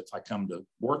month if I come to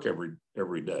work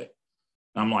every day.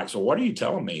 And I'm like, so what are you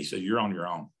telling me? He said, you're on your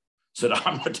own. I said,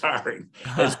 I'm retiring.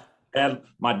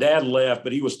 My dad left,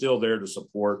 but he was still there to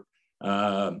support.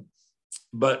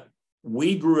 But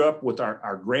we grew up with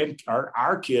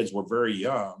our kids were very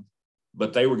young,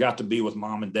 but they got to be with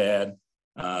mom and dad.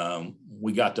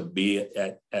 We got to be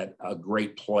at a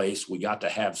great place. We got to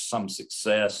have some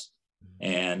success,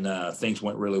 and things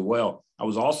went really well. I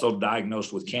was also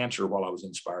diagnosed with cancer while I was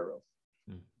in Spiro,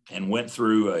 and went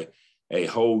through a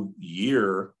whole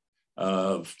year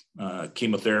of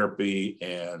chemotherapy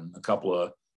and a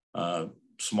couple of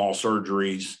small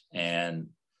surgeries, and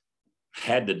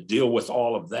had to deal with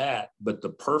all of that. But the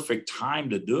perfect time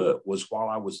to do it was while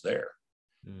I was there.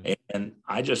 And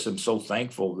I just am so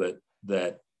thankful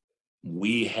that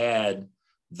we had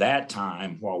that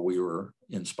time while we were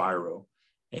in Spiro,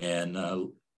 and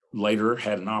later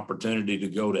had an opportunity to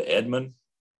go to Edmond.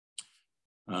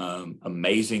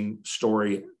 Amazing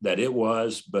story that it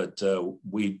was, but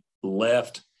we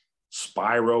left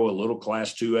Spiro, a little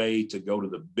class 2A, to go to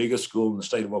the biggest school in the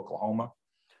state of Oklahoma,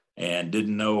 and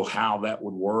didn't know how that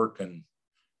would work and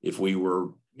if we were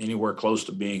anywhere close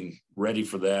to being ready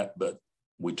for that, but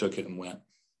we took it and went.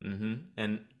 Mm-hmm.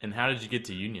 And how did you get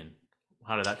to Union?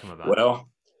 How did that come about? Well,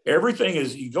 everything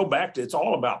is, you go back to, it's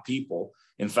all about people.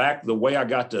 In fact, the way I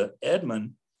got to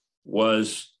Edmond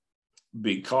was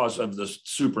because of the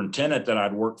superintendent that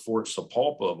I'd worked for at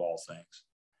Sapulpa, of all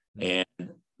things.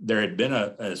 And there had been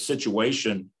a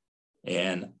situation,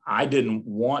 and I didn't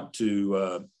want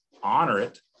to honor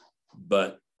it,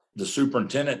 but the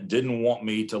superintendent didn't want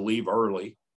me to leave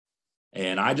early.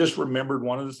 And I just remembered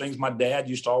one of the things my dad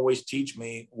used to always teach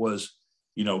me was,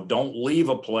 don't leave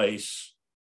a place,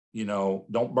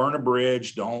 don't burn a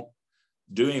bridge, don't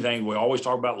do anything. We always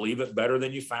talk about leave it better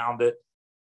than you found it.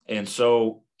 And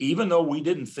so even though we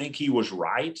didn't think he was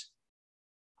right,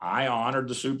 I honored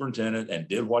the superintendent and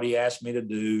did what he asked me to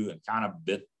do, and kind of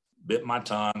bit my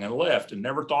tongue and left and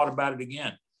never thought about it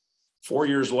again. 4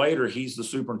 years later, he's the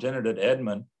superintendent at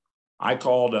Edmond. I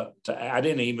called I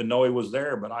didn't even know he was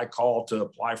there, but I called to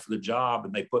apply for the job,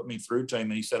 and they put me through to him,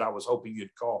 and he said, I was hoping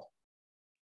you'd call.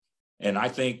 And I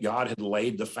think God had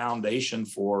laid the foundation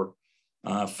for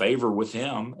favor with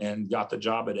him, and got the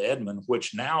job at Edmond,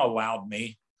 which now allowed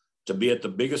me to be at the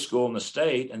biggest school in the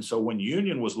state. And so when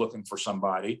Union was looking for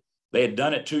somebody, they had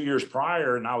done it 2 years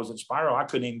prior, and I was at Spiro. I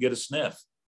couldn't even get a sniff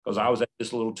because I was at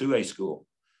this little 2A school.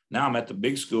 Now I'm at the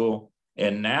big school,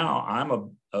 and now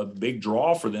I'm a big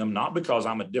draw for them, not because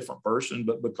I'm a different person,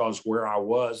 but because where I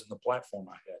was and the platform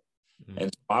I had. Mm-hmm.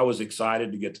 And so I was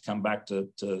excited to get to come back to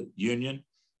Union,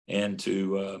 and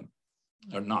to,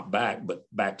 or not back, but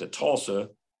back to Tulsa,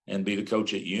 and be the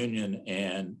coach at Union,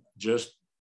 and just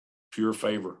pure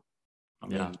favor. I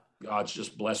mean, God's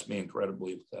just blessed me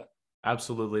incredibly with that.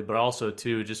 Absolutely. But also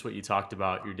too, just what you talked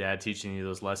about, your dad teaching you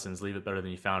those lessons, leave it better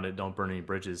than you found it. Don't burn any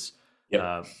bridges.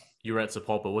 Yep. You were at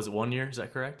Sapulpa. Was it 1 year? Is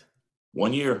that correct?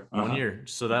 1 year. 1 year.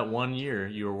 So that 1 year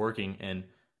you were working, and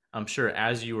I'm sure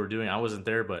as you were doing, I wasn't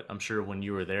there, but I'm sure when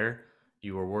you were there,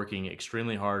 you were working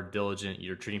extremely hard, diligent.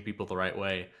 You're treating people the right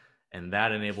way. And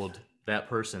that enabled that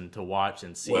person to watch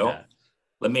and see that.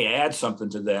 Let me add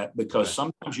something to that, because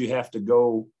sometimes you have to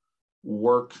go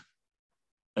work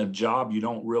a job you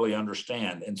don't really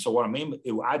understand. And so what I mean,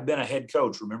 I'd been a head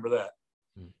coach, remember that?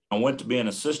 I went to be an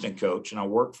assistant coach, and I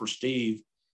worked for Steve,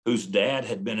 whose dad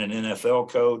had been an NFL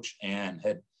coach and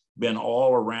had been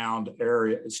all around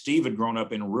area. Steve had grown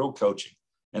up in real coaching.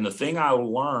 And the thing I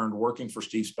learned working for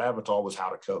Steve Spavital was how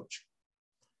to coach.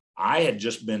 I had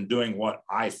just been doing what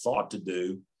I thought to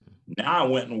do. Now I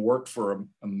went and worked for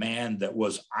a man that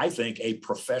was, I think, a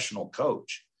professional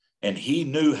coach. And he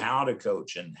knew how to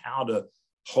coach and how to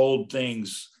hold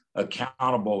things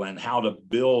accountable and how to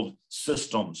build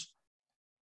systems.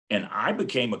 And I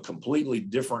became a completely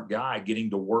different guy getting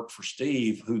to work for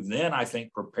Steve, who then I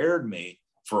think prepared me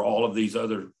for all of these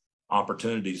other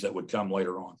opportunities that would come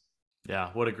later on. Yeah,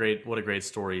 what a great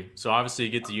story. So obviously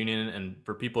you get to Union, and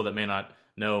for people that may not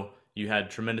know, you had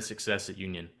tremendous success at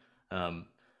Union.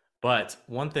 But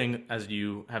one thing, as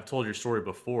you have told your story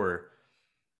before,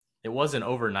 it wasn't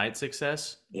overnight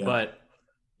success, but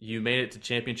you made it to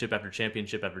championship after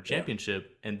championship after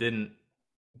championship, and didn't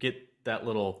get that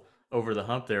little over the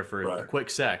hump there for a quick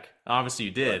sec. Obviously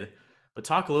you did, but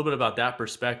talk a little bit about that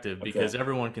perspective, because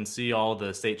everyone can see all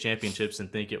the state championships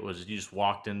and think it was, you just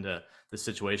walked into the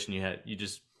situation you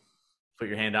just put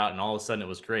your hand out and all of a sudden it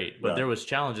was great. But there was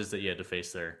challenges that you had to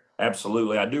face there.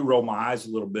 Absolutely. I do roll my eyes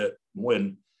a little bit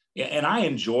and I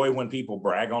enjoy when people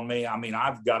brag on me. I mean,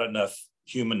 I've got enough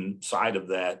human side of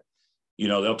that.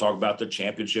 They'll talk about the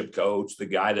championship coach, the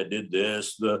guy that did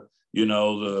this,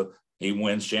 he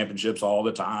wins championships all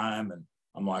the time. And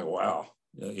I'm like, wow,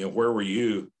 where were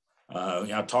you?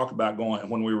 I talked about going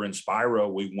when we were in Spiro,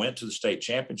 we went to the state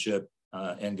championship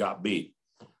and got beat,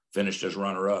 finished as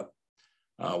runner up,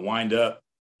 wind up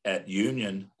at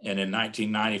Union. And in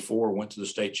 1994, went to the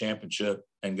state championship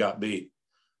and got beat.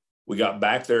 We got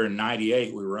back there in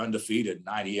 98. We were undefeated,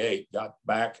 98, got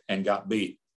back and got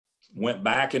beat. Went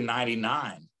back in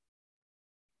 99,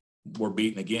 we're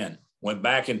beaten again. Went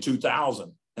back in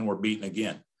 2000 and we're beaten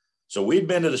again. So we'd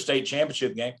been to the state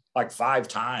championship game like 5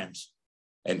 times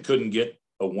and couldn't get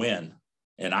a win.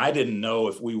 And I didn't know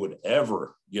if we would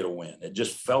ever get a win. It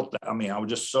just felt that. I mean, I was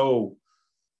just so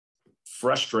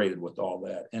frustrated with all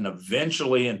that. And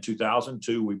eventually in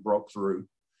 2002, we broke through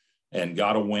and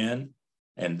got a win.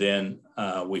 And then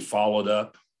we followed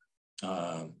up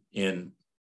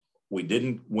we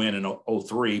didn't win in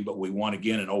 03, but we won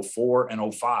again in 04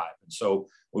 and 05. And so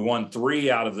we won 3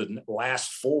 out of the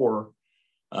last 4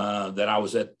 that I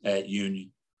was at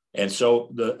Union. And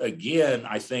so again,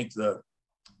 I think the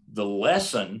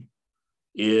lesson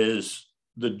is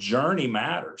the journey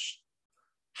matters.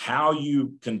 How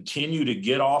you continue to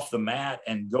get off the mat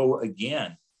and go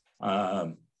again.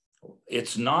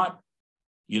 It's not,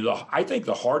 I think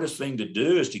the hardest thing to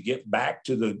do is to get back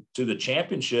to the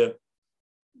championship,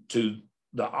 to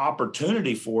the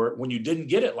opportunity for it when you didn't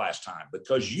get it last time,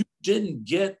 because you didn't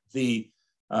get the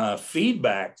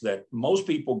feedback that most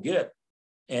people get.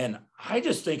 And I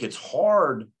just think it's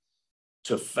hard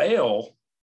to fail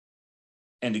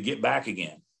and to get back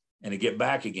again and to get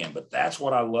back again. But that's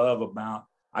what I love about,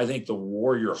 I think, the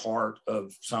warrior heart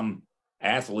of some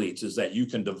athletes is that you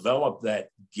can develop that,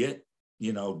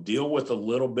 deal with a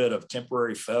little bit of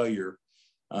temporary failure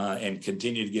and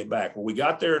continue to get back. Well, we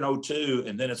got there in 02,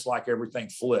 and then it's like everything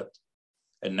flipped.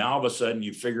 And now all of a sudden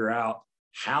you figure out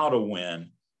how to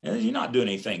win. And you're not doing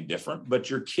anything different, but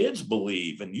your kids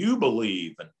believe and you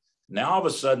believe. And now all of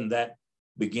a sudden that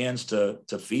begins to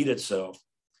feed itself.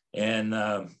 And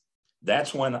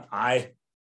that's when I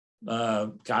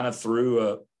kind of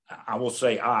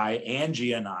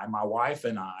Angie and I, my wife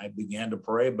and I, began to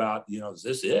pray about, is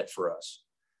this it for us?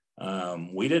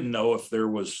 We didn't know if there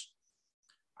was,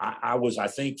 I was, I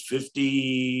think,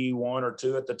 51 or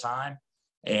 2 at the time.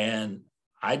 And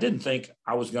I didn't think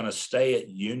I was going to stay at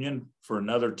Union for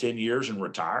another 10 years and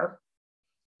retire.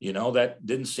 That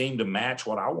didn't seem to match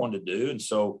what I wanted to do. And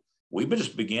so we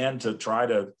just began to try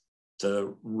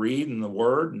to read in the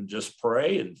Word and just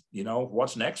pray and,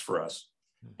 what's next for us.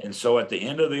 And so at the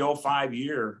end of the 05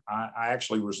 year, I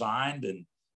actually resigned and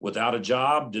without a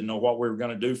job, didn't know what we were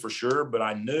going to do for sure, but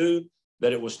I knew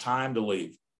that it was time to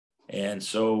leave. And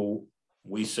so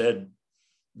we said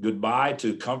goodbye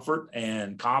to comfort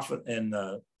and confidence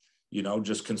and,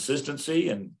 just consistency,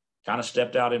 and kind of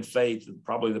stepped out in faith.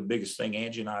 Probably the biggest thing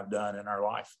Angie and I have done in our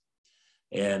life.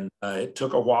 And it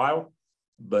took a while,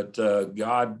 but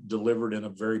God delivered in a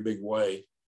very big way,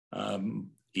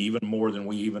 even more than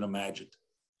we even imagined.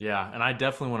 Yeah, and I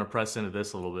definitely want to press into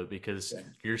this a little bit, because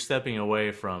you're stepping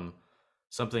away from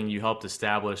something you helped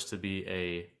establish to be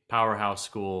a powerhouse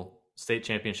school, state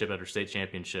championship after state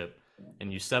championship,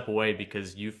 and you step away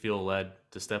because you feel led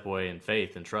to step away in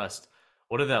faith and trust.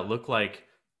 What did that look like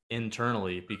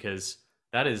internally? Because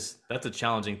that's a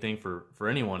challenging thing for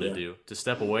anyone to do, to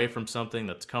step away from something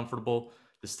that's comfortable,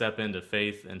 to step into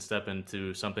faith and step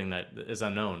into something that is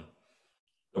unknown.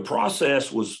 The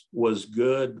process was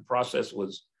good. The process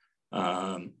was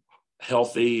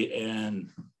healthy and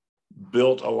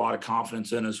built a lot of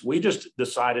confidence in us. We just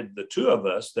decided, the 2 of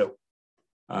us, that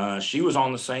she was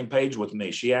on the same page with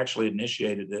me. She actually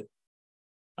initiated it,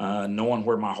 knowing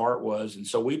where my heart was. And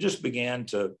so we just began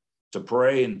to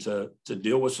pray and to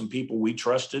deal with some people we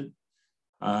trusted.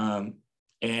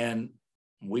 And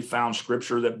we found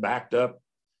scripture that backed up.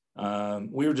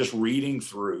 We were just reading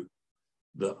through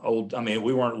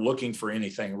we weren't looking for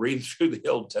anything, reading through the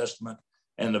Old Testament.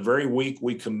 And the very week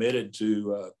we committed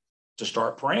to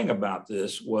start praying about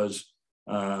this was,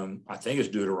 I think it's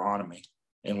Deuteronomy.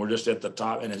 And we're just at the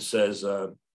top, and it says,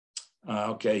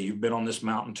 okay, you've been on this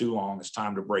mountain too long. It's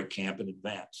time to break camp and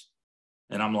advance.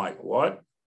 And I'm like, what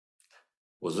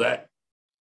was that?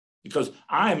 Because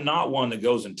I am not one that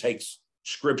goes and takes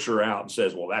scripture out and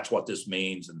says, well, that's what this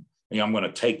means. And I'm going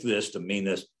to take this to mean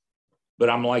this. But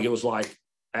I'm like, it was like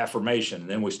affirmation. And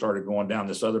then we started going down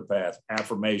this other path,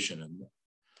 affirmation.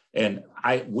 And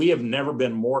we have never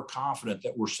been more confident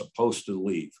that we're supposed to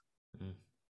leave. Mm-hmm.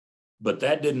 But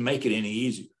that didn't make it any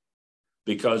easier.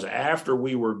 because after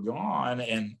we were gone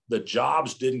and the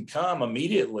jobs didn't come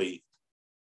immediately,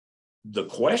 the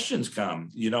questions come,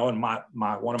 and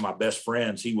my one of my best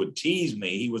friends, he would tease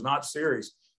me. He was not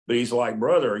serious, but he's like,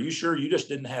 brother, are you sure you just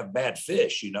didn't have bad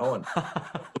fish, and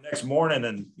the next morning,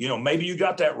 and, maybe you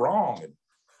got that wrong. And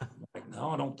I'm like,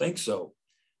 no, I don't think so.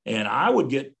 And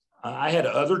I had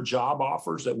other job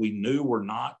offers that we knew were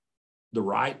not the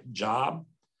right job.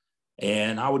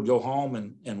 And I would go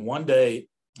home and one day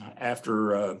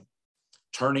after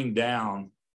turning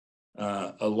down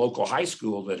a local high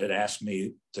school that had asked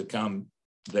me to come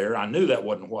there, I knew that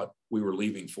wasn't what we were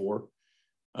leaving for.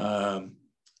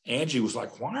 Angie was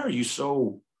like, why are you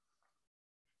so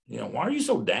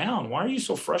down? Why are you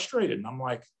so frustrated? And I'm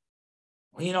like,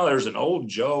 well, there's an old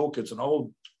joke. It's an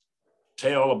old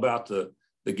tale about the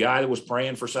guy that was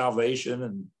praying for salvation,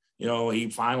 and, he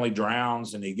finally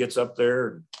drowns and he gets up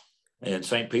there and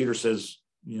St. Peter says,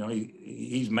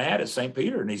 he's mad at St.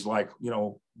 Peter. And he's like,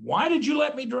 why did you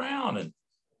let me drown? And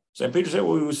St. Peter said,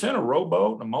 well, we sent a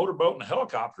rowboat and a motorboat and a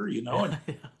helicopter, and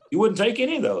you wouldn't take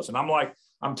any of those. And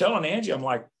I'm telling Angie, I'm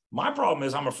like, my problem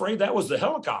is I'm afraid that was the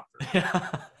helicopter.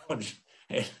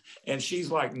 And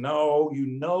she's like, no,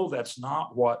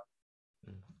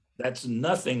 that's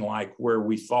nothing like where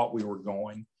we thought we were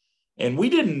going. And we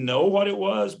didn't know what it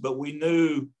was, but we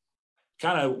knew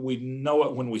we know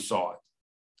it when we saw it.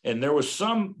 And there was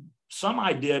some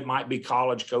idea it might be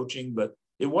college coaching, but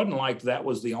it wasn't like that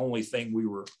was the only thing we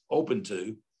were open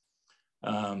to.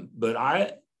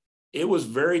 But it was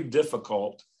very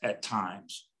difficult at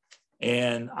times.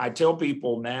 And I tell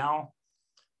people now,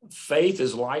 faith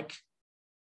is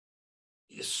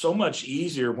so much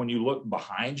easier when you look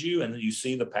behind you and you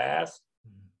see the path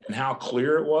and how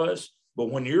clear it was. But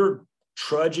when you're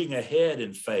trudging ahead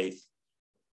in faith,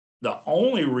 the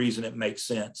only reason it makes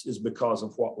sense is because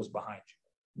of what was behind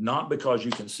you, not because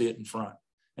you can see it in front.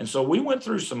 And so we went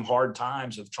through some hard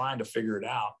times of trying to figure it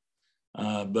out.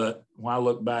 But when I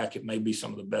look back, it may be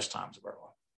some of the best times of our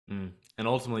life. Mm. And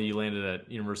ultimately you landed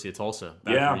at University of Tulsa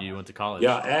where you went to college.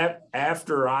 Yeah.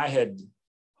 After I had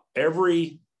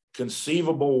every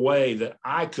conceivable way that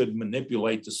I could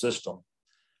manipulate the system,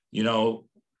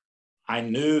 I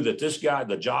knew that this guy,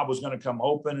 the job was going to come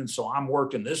open. And so I'm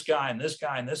working this guy and this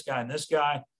guy and this guy and this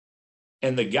guy.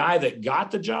 And the guy that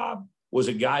got the job was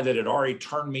a guy that had already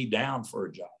turned me down for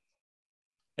a job.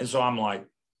 And so I'm like,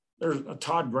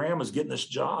 Todd Graham is getting this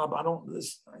job.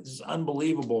 This is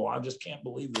unbelievable. I just can't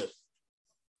believe this.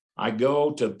 I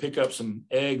go to pick up some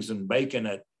eggs and bacon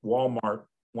at Walmart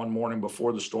one morning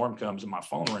before the storm comes and my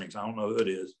phone rings. I don't know who it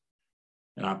is.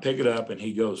 And I pick it up and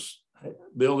he goes, hey,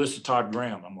 Bill, this is Todd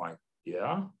Graham. I'm like,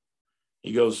 yeah.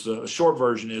 He goes, short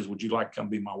version is, would you like to come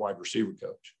be my wide receiver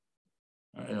coach?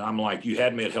 And I'm like, you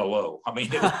had me at hello. I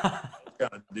mean, it was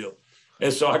kind of deal.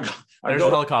 And so there's a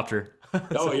helicopter.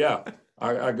 Oh yeah.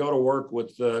 I go to work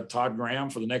with Todd Graham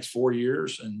for the next 4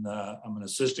 years, and I'm an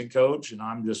assistant coach, and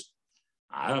I'm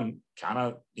kind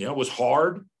of, it was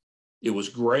hard. It was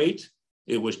great.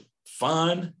 It was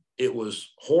fun. It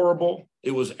was horrible.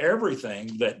 It was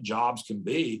everything that jobs can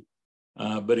be.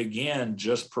 But again,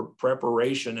 just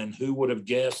preparation, and who would have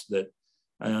guessed that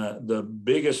the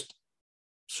biggest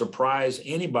surprise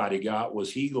anybody got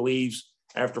was he leaves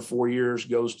after 4 years,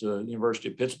 goes to the University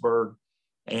of Pittsburgh,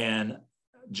 and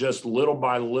just little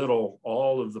by little,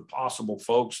 all of the possible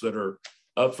folks that are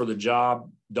up for the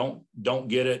job don't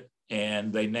get it.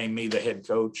 And they named me the head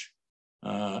coach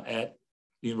at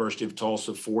the University of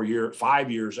Tulsa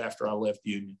 5 years after I left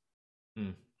Union.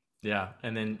 Yeah.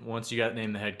 And then once you got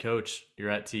named the head coach, you're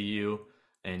at TU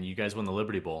and you guys won the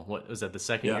Liberty Bowl. What was that, the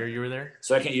second year you were there?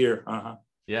 Second year.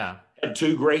 Yeah. Had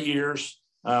 2 great years.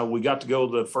 We got to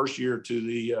go the first year to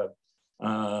the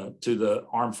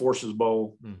Armed Forces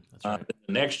Bowl. That's right.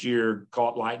 The next year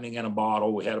caught lightning in a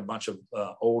bottle. We had a bunch of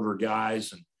older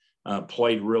guys and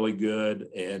played really good.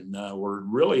 And we're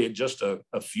really just a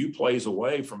few plays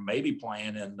away from maybe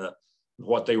playing in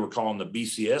what they were calling the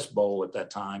BCS Bowl at that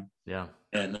time. Yeah.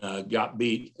 And got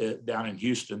beat down in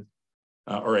Houston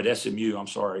or at SMU. I'm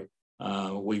sorry.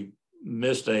 We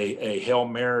missed a Hail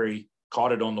Mary,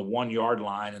 caught it on the 1 yard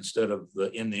line instead of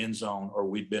in the end zone, or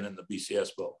we'd been in the BCS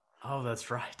Bowl. Oh, that's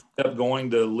right. Ended up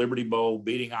going to Liberty Bowl,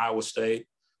 beating Iowa State,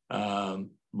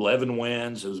 11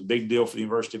 wins. It was a big deal for the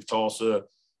University of Tulsa.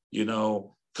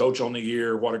 Coach on the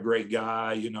year, what a great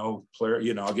guy. Player.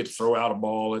 I get to throw out a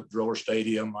ball at Driller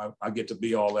Stadium. I get to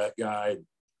be all that guy.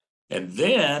 And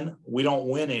then we don't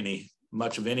win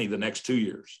much of any the next 2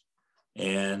 years.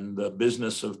 And the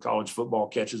business of college football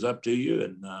catches up to you.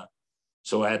 And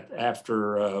so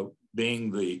after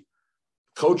being the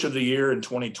coach of the year in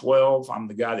 2012, I'm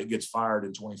the guy that gets fired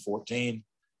in 2014.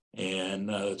 And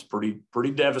it's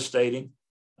pretty devastating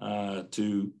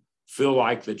to feel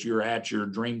like that you're at your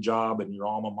dream job and your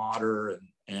alma mater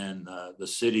and the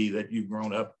city that you've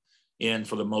grown up in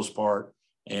for the most part.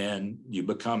 And you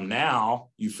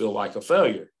feel like a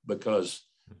failure because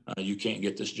you can't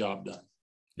get this job done.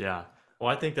 Yeah. Well,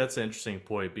 I think that's an interesting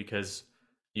point because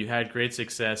you had great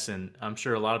success, and I'm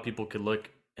sure a lot of people could look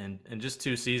and just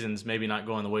 2 seasons maybe not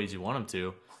going the ways you want them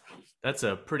to. That's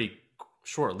a pretty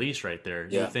short leash right there.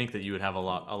 Yeah. You would think that you would have a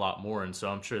lot more, and so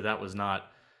I'm sure that was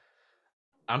not.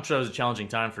 I'm sure it was a challenging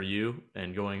time for you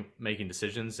and making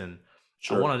decisions, and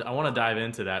Sure. I want to dive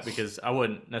into that because I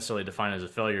wouldn't necessarily define it as a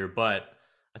failure, but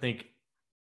I think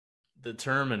the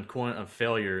term and coin of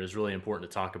failure is really important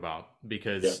to talk about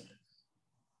because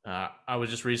I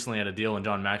was just recently at a deal and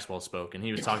John Maxwell spoke, and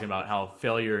he was talking about how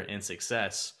failure and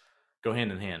success go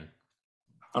hand in hand.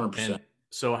 100%. And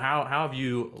so how have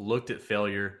you looked at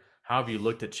failure? How have you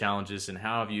looked at challenges, and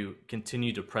how have you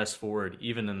continued to press forward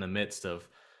even in the midst of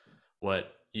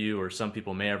what you or some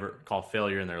people may ever call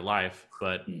failure in their life?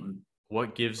 But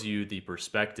what gives you the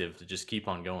perspective to just keep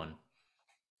on going?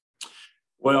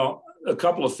 Well, a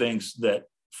couple of things that,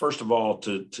 first of all,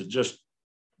 to just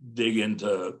dig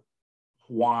into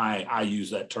why I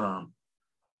use that term.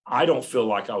 I don't feel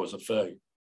like I was a failure,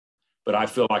 but I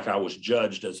feel like I was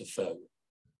judged as a failure.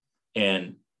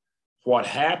 And what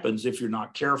happens if you're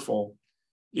not careful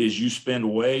is you spend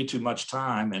way too much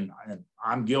time, and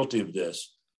I'm guilty of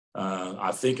this.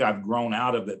 I think I've grown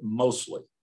out of it mostly.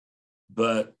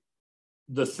 But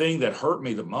the thing that hurt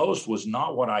me the most was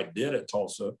not what I did at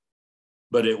Tulsa,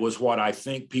 but it was what I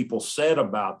think people said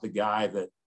about the guy that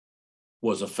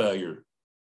was a failure.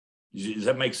 Does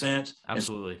that make sense?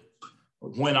 Absolutely.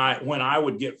 And when I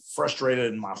would get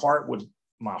frustrated and my heart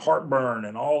burn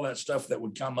and all that stuff that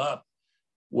would come up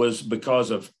was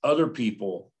because of other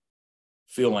people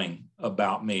feeling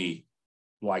about me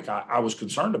like I was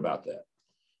concerned about that.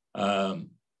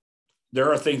 There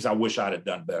are things I wish I'd have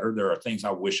done better. There are things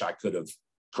I wish I could have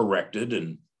corrected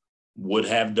and would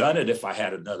have done it if I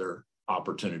had another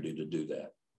opportunity to do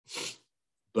that.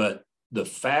 But the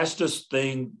fastest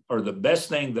thing or the best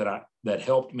thing that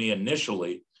helped me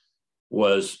initially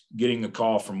was getting a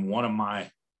call from one of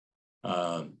my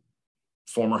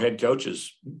former head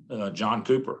coaches, John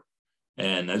Cooper.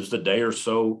 And it was the day or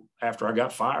so after I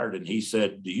got fired. And he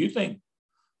said, "Do you think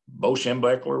Bo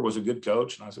Schembechler was a good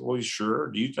coach?" And I said, "Well,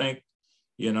 sure. Do you think,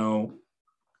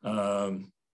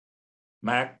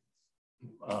 Mac,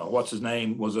 what's his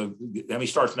name, was a," then he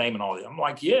starts naming all of them. I'm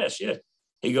like, yes.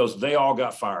 He goes, "They all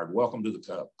got fired. Welcome to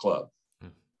the club."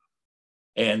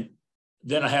 And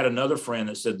then I had another friend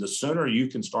that said, the sooner you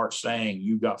can start saying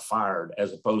you got fired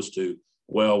as opposed to,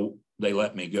 well, they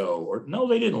let me go, or no,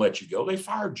 they didn't let you go, they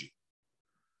fired you.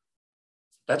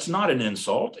 That's not an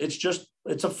insult.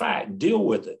 It's a fact. Deal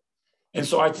with it. And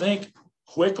so I think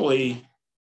quickly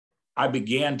I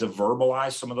began to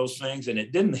verbalize some of those things, and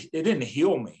it didn't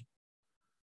heal me,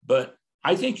 but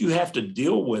I think you have to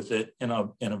deal with it in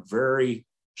a very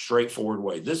straightforward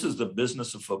way. This is the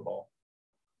business of football.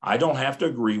 I don't have to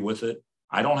agree with it.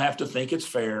 I don't have to think it's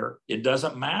fair. It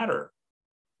doesn't matter.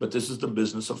 But this is the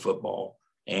business of football.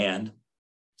 And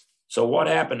so what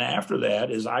happened after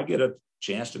that is I get a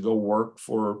chance to go work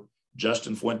for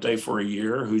Justin Fuente for a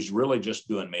year, who's really just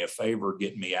doing me a favor,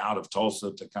 getting me out of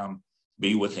Tulsa to come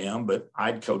be with him. But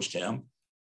I'd coached him.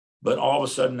 But all of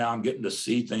a sudden now I'm getting to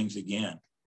see things again,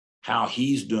 how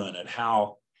he's doing it,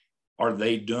 how are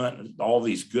they doing all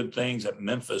these good things at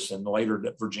Memphis and later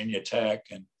at Virginia Tech,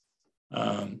 and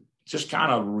just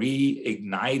kind of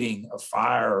reigniting a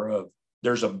fire of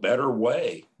there's a better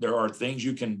way. There are things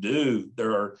you can do.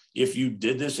 If you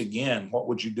did this again, what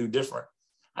would you do different?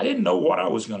 I didn't know what I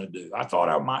was going to do. I thought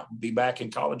I might be back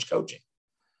in college coaching.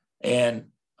 And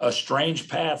a strange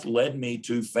path led me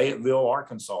to Fayetteville,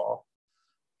 Arkansas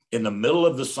in the middle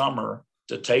of the summer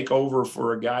to take over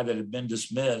for a guy that had been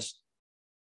dismissed.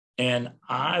 And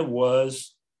I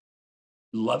was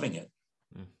loving it.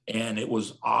 And it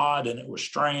was odd and it was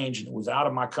strange and it was out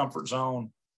of my comfort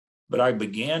zone. But I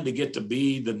began to get to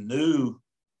be the new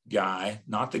guy,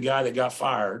 not the guy that got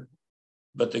fired,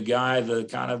 but the guy, the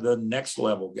kind of the next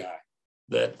level guy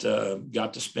that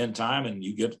got to spend time, and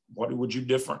you get, what would you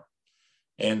different?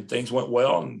 And things went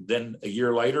well. And then a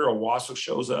year later, Owasso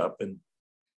shows up and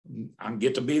I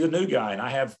get to be the new guy. And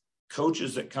I have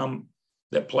coaches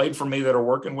that played for me that are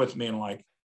working with me and like,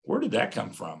 where did that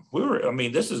come from?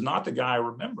 This is not the guy I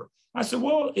remember. I said,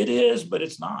 well, it is, but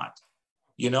it's not.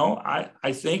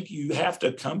 I think you have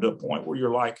to come to a point where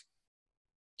you're like,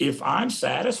 if I'm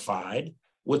satisfied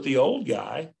with the old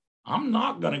guy, I'm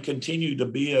not going to continue to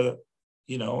be a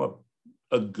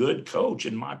a good coach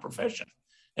in my profession.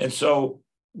 And so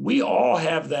we all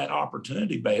have that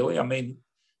opportunity, Bailey. I mean,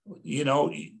 you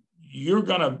know, you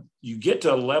get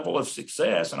to a level of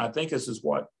success. And I think this is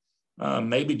what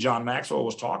maybe John Maxwell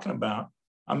was talking about.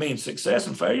 I mean, success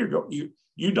and failure,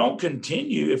 you don't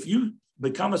continue. If you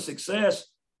become a success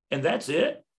and that's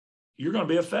it, you're going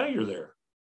to be a failure there,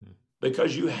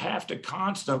 because you have to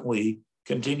constantly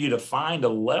continue to find a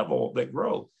level that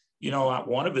grows. You know,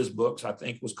 one of his books, I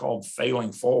think, was called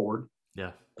Failing Forward.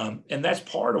 Yeah. And that's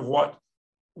part of what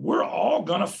we're all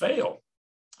going to fail.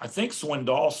 I think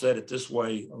Swindoll said it this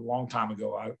way a long time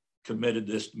ago. I committed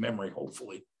this to memory,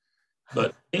 hopefully.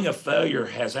 But being a failure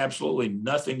has absolutely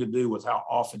nothing to do with how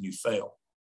often you fail.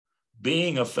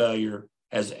 Being a failure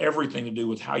has everything to do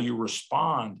with how you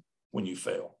respond when you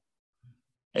fail.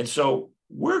 And so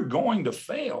we're going to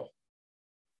fail.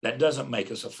 That doesn't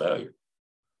make us a failure.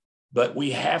 But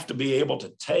we have to be able to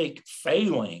take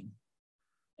failing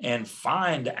and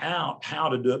find out how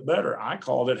to do it better. I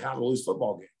called it how to lose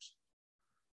football games.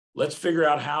 Let's figure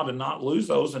out how to not lose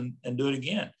those and do it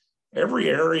again. Every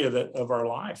area of our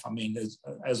life. I mean,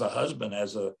 as a husband,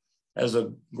 as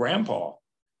a grandpa,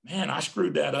 man, I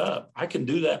screwed that up. I can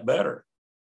do that better.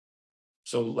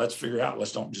 So let's figure out,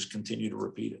 let's don't just continue to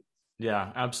repeat it.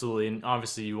 Yeah, absolutely. And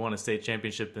obviously you won a state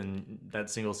championship in that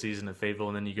single season at Fayetteville,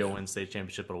 and then you go win state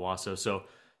championship at Owasso. So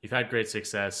you've had great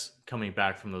success coming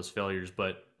back from those failures.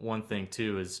 But one thing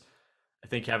too is I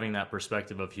think having that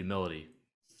perspective of humility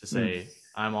to say,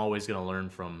 I'm always going to learn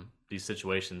from these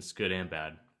situations, good and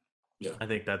bad. Yeah. I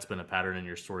think that's been a pattern in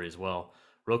your story as well.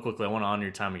 Real quickly, I want to honor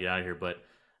your time and get out of here, but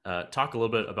talk a little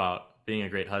bit about being a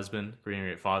great husband, being a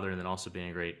great father, and then also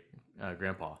being a great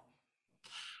grandpa.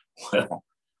 Well,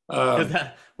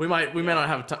 we may not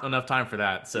have enough time for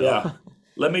that. So yeah,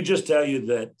 let me just tell you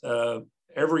that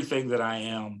everything that I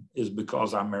am is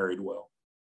because I married well.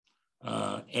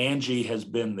 Angie has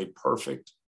been the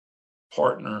perfect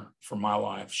partner for my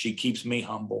life. She keeps me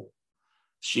humble.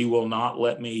 She will not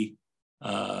let me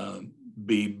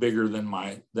be bigger than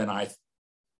I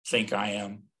think I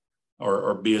am,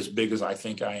 or be as big as I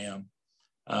think I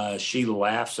am. She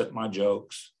laughs at my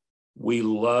jokes. We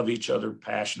love each other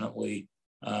passionately.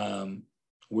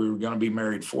 We're going to be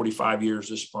married 45 years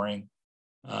this spring.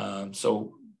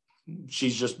 So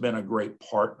she's just been a great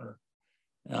partner.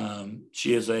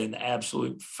 She is an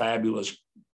absolute fabulous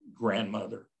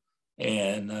grandmother.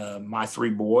 And my three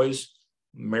boys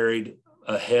married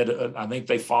ahead. I think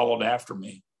they followed after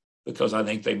me because I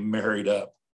think they married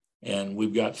up. And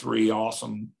we've got three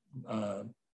awesome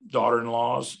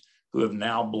daughter-in-laws who have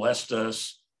now blessed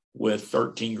us with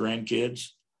 13 grandkids.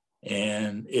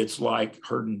 And it's like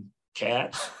herding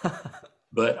cats,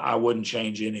 but I wouldn't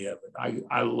change any of it.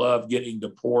 I love getting to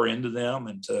pour into them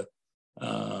and to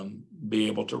be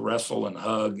able to wrestle and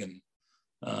hug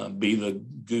and be the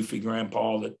goofy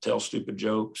grandpa that tells stupid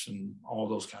jokes and all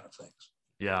those kind of things.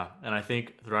 Yeah. And I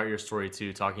think throughout your story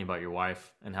too, talking about your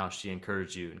wife and how she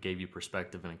encouraged you and gave you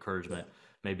perspective and encouragement,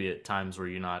 maybe at times where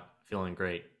you're not feeling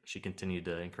great, she continued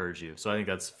to encourage you. So I think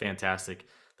that's fantastic.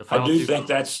 I do think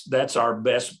that's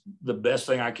the best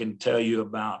thing I can tell you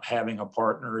about having a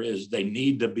partner is they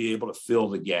need to be able to fill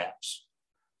the gaps.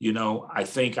 You know, I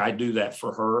think I do that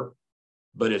for her,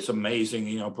 but it's amazing,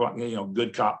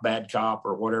 good cop, bad cop,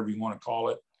 or whatever you want to call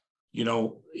it. You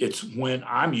know, it's when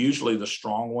I'm usually the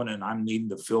strong one and I'm needing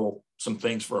to fill some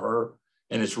things for her.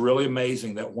 And it's really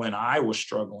amazing that when I was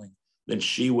struggling, then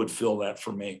she would fill that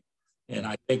for me. And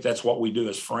I think that's what we do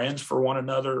as friends for one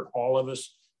another, all of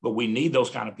us. But we need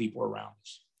those kind of people around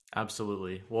us.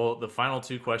 Absolutely. Well, the final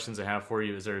two questions I have for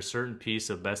you, is there a certain piece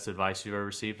of best advice you've ever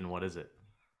received, and what is it?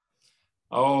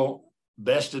 Oh,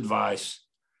 best advice.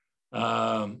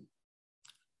 I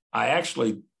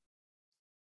actually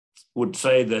would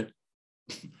say that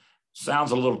sounds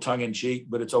a little tongue in cheek,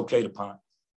 but it's okay to punt.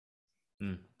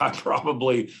 I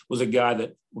probably was a guy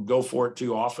that would go for it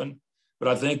too often, but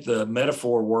I think the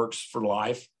metaphor works for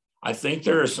life. I think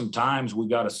there are some times we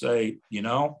got to say,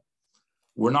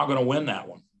 we're not going to win that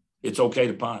one. It's okay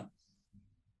to punt.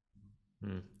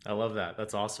 I love that.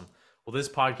 That's awesome. Well, this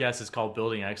podcast is called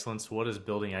Building Excellence. What does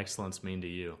building excellence mean to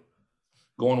you?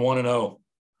 Going 1-0.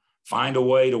 Find a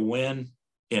way to win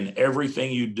in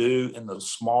everything you do, in the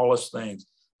smallest things,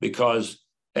 because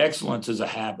excellence is a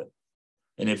habit.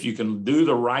 And if you can do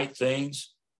the right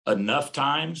things enough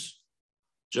times,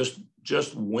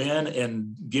 just win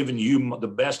in giving you the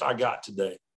best I got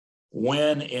today.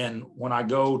 Win in when I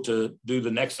go to do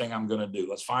the next thing I'm going to do.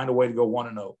 Let's find a way to go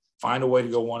 1-0. Find a way to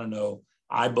go 1-0.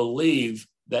 I believe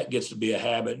that gets to be a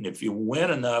habit. And if you win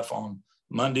enough on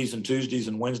Mondays and Tuesdays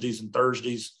and Wednesdays and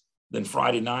Thursdays, then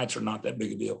Friday nights are not that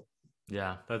big a deal.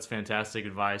 Yeah, that's fantastic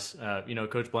advice.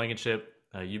 Coach Blankenship,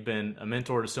 you've been a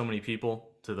mentor to so many people,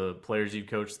 to the players you've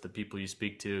coached, the people you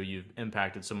speak to. You've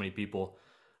impacted so many people,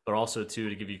 but also too,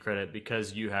 to give you credit,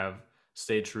 because you have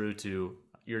stayed true to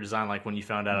your design. Like when you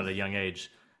found out at a young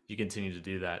age, you continue to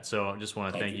do that. So I just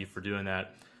want to thank you for doing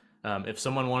that. If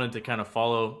someone wanted to kind of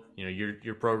follow,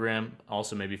 your program,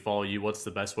 also maybe follow you, what's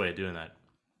the best way of doing that?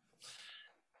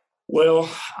 Well,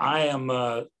 I am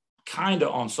kind of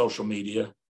on social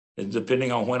media,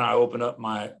 depending on when I open up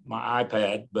my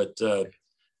iPad. But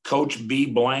Coach B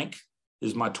Blank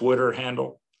is my Twitter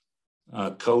handle,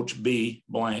 Coach B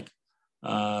Blank.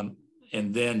 And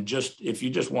then if you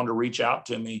just want to reach out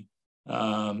to me,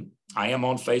 I am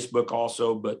on Facebook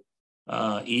also, but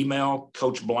email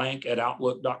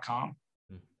coachblank@outlook.com.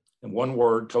 And one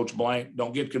word, Coach Blank.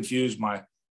 Don't get confused. My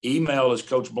email is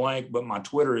Coach Blank, but my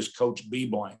Twitter is Coach B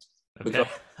Blank. Okay.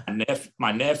 Because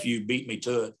my nephew beat me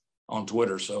to it on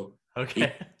Twitter. So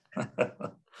okay.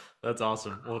 That's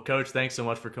awesome. Well, Coach, thanks so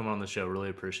much for coming on the show. Really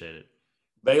appreciate it.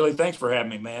 Bailey, thanks for having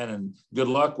me, man, and good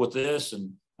luck with this.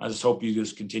 And I just hope you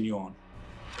just continue on.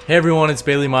 Hey everyone, it's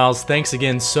Bailey Miles. Thanks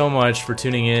again so much for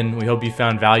tuning in. We hope you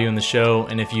found value in the show,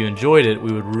 and if you enjoyed it,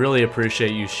 we would really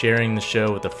appreciate you sharing the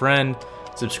show with a friend,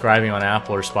 subscribing on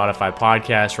Apple or Spotify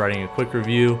podcasts, writing a quick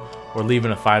review, or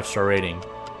leaving a 5-star rating.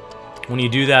 When you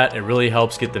do that, it really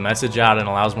helps get the message out and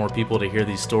allows more people to hear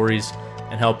these stories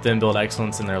and help them build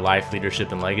excellence in their life,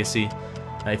 leadership, and legacy.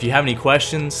 If you have any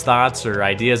questions, thoughts, or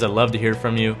ideas, I'd love to hear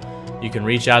from you. You can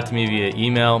reach out to me via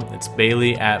email. It's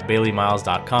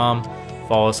bailey@baileymiles.com.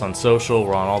 Follow us on social.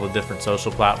 We're on all the different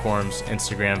social platforms,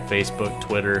 Instagram, Facebook,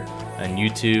 Twitter, and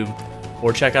YouTube.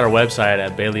 Or check out our website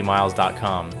at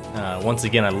baileymiles.com. Once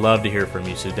again, I'd love to hear from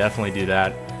you, so definitely do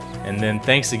that. And then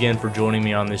thanks again for joining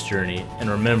me on this journey. And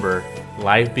remember,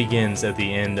 life begins at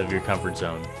the end of your comfort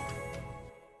zone.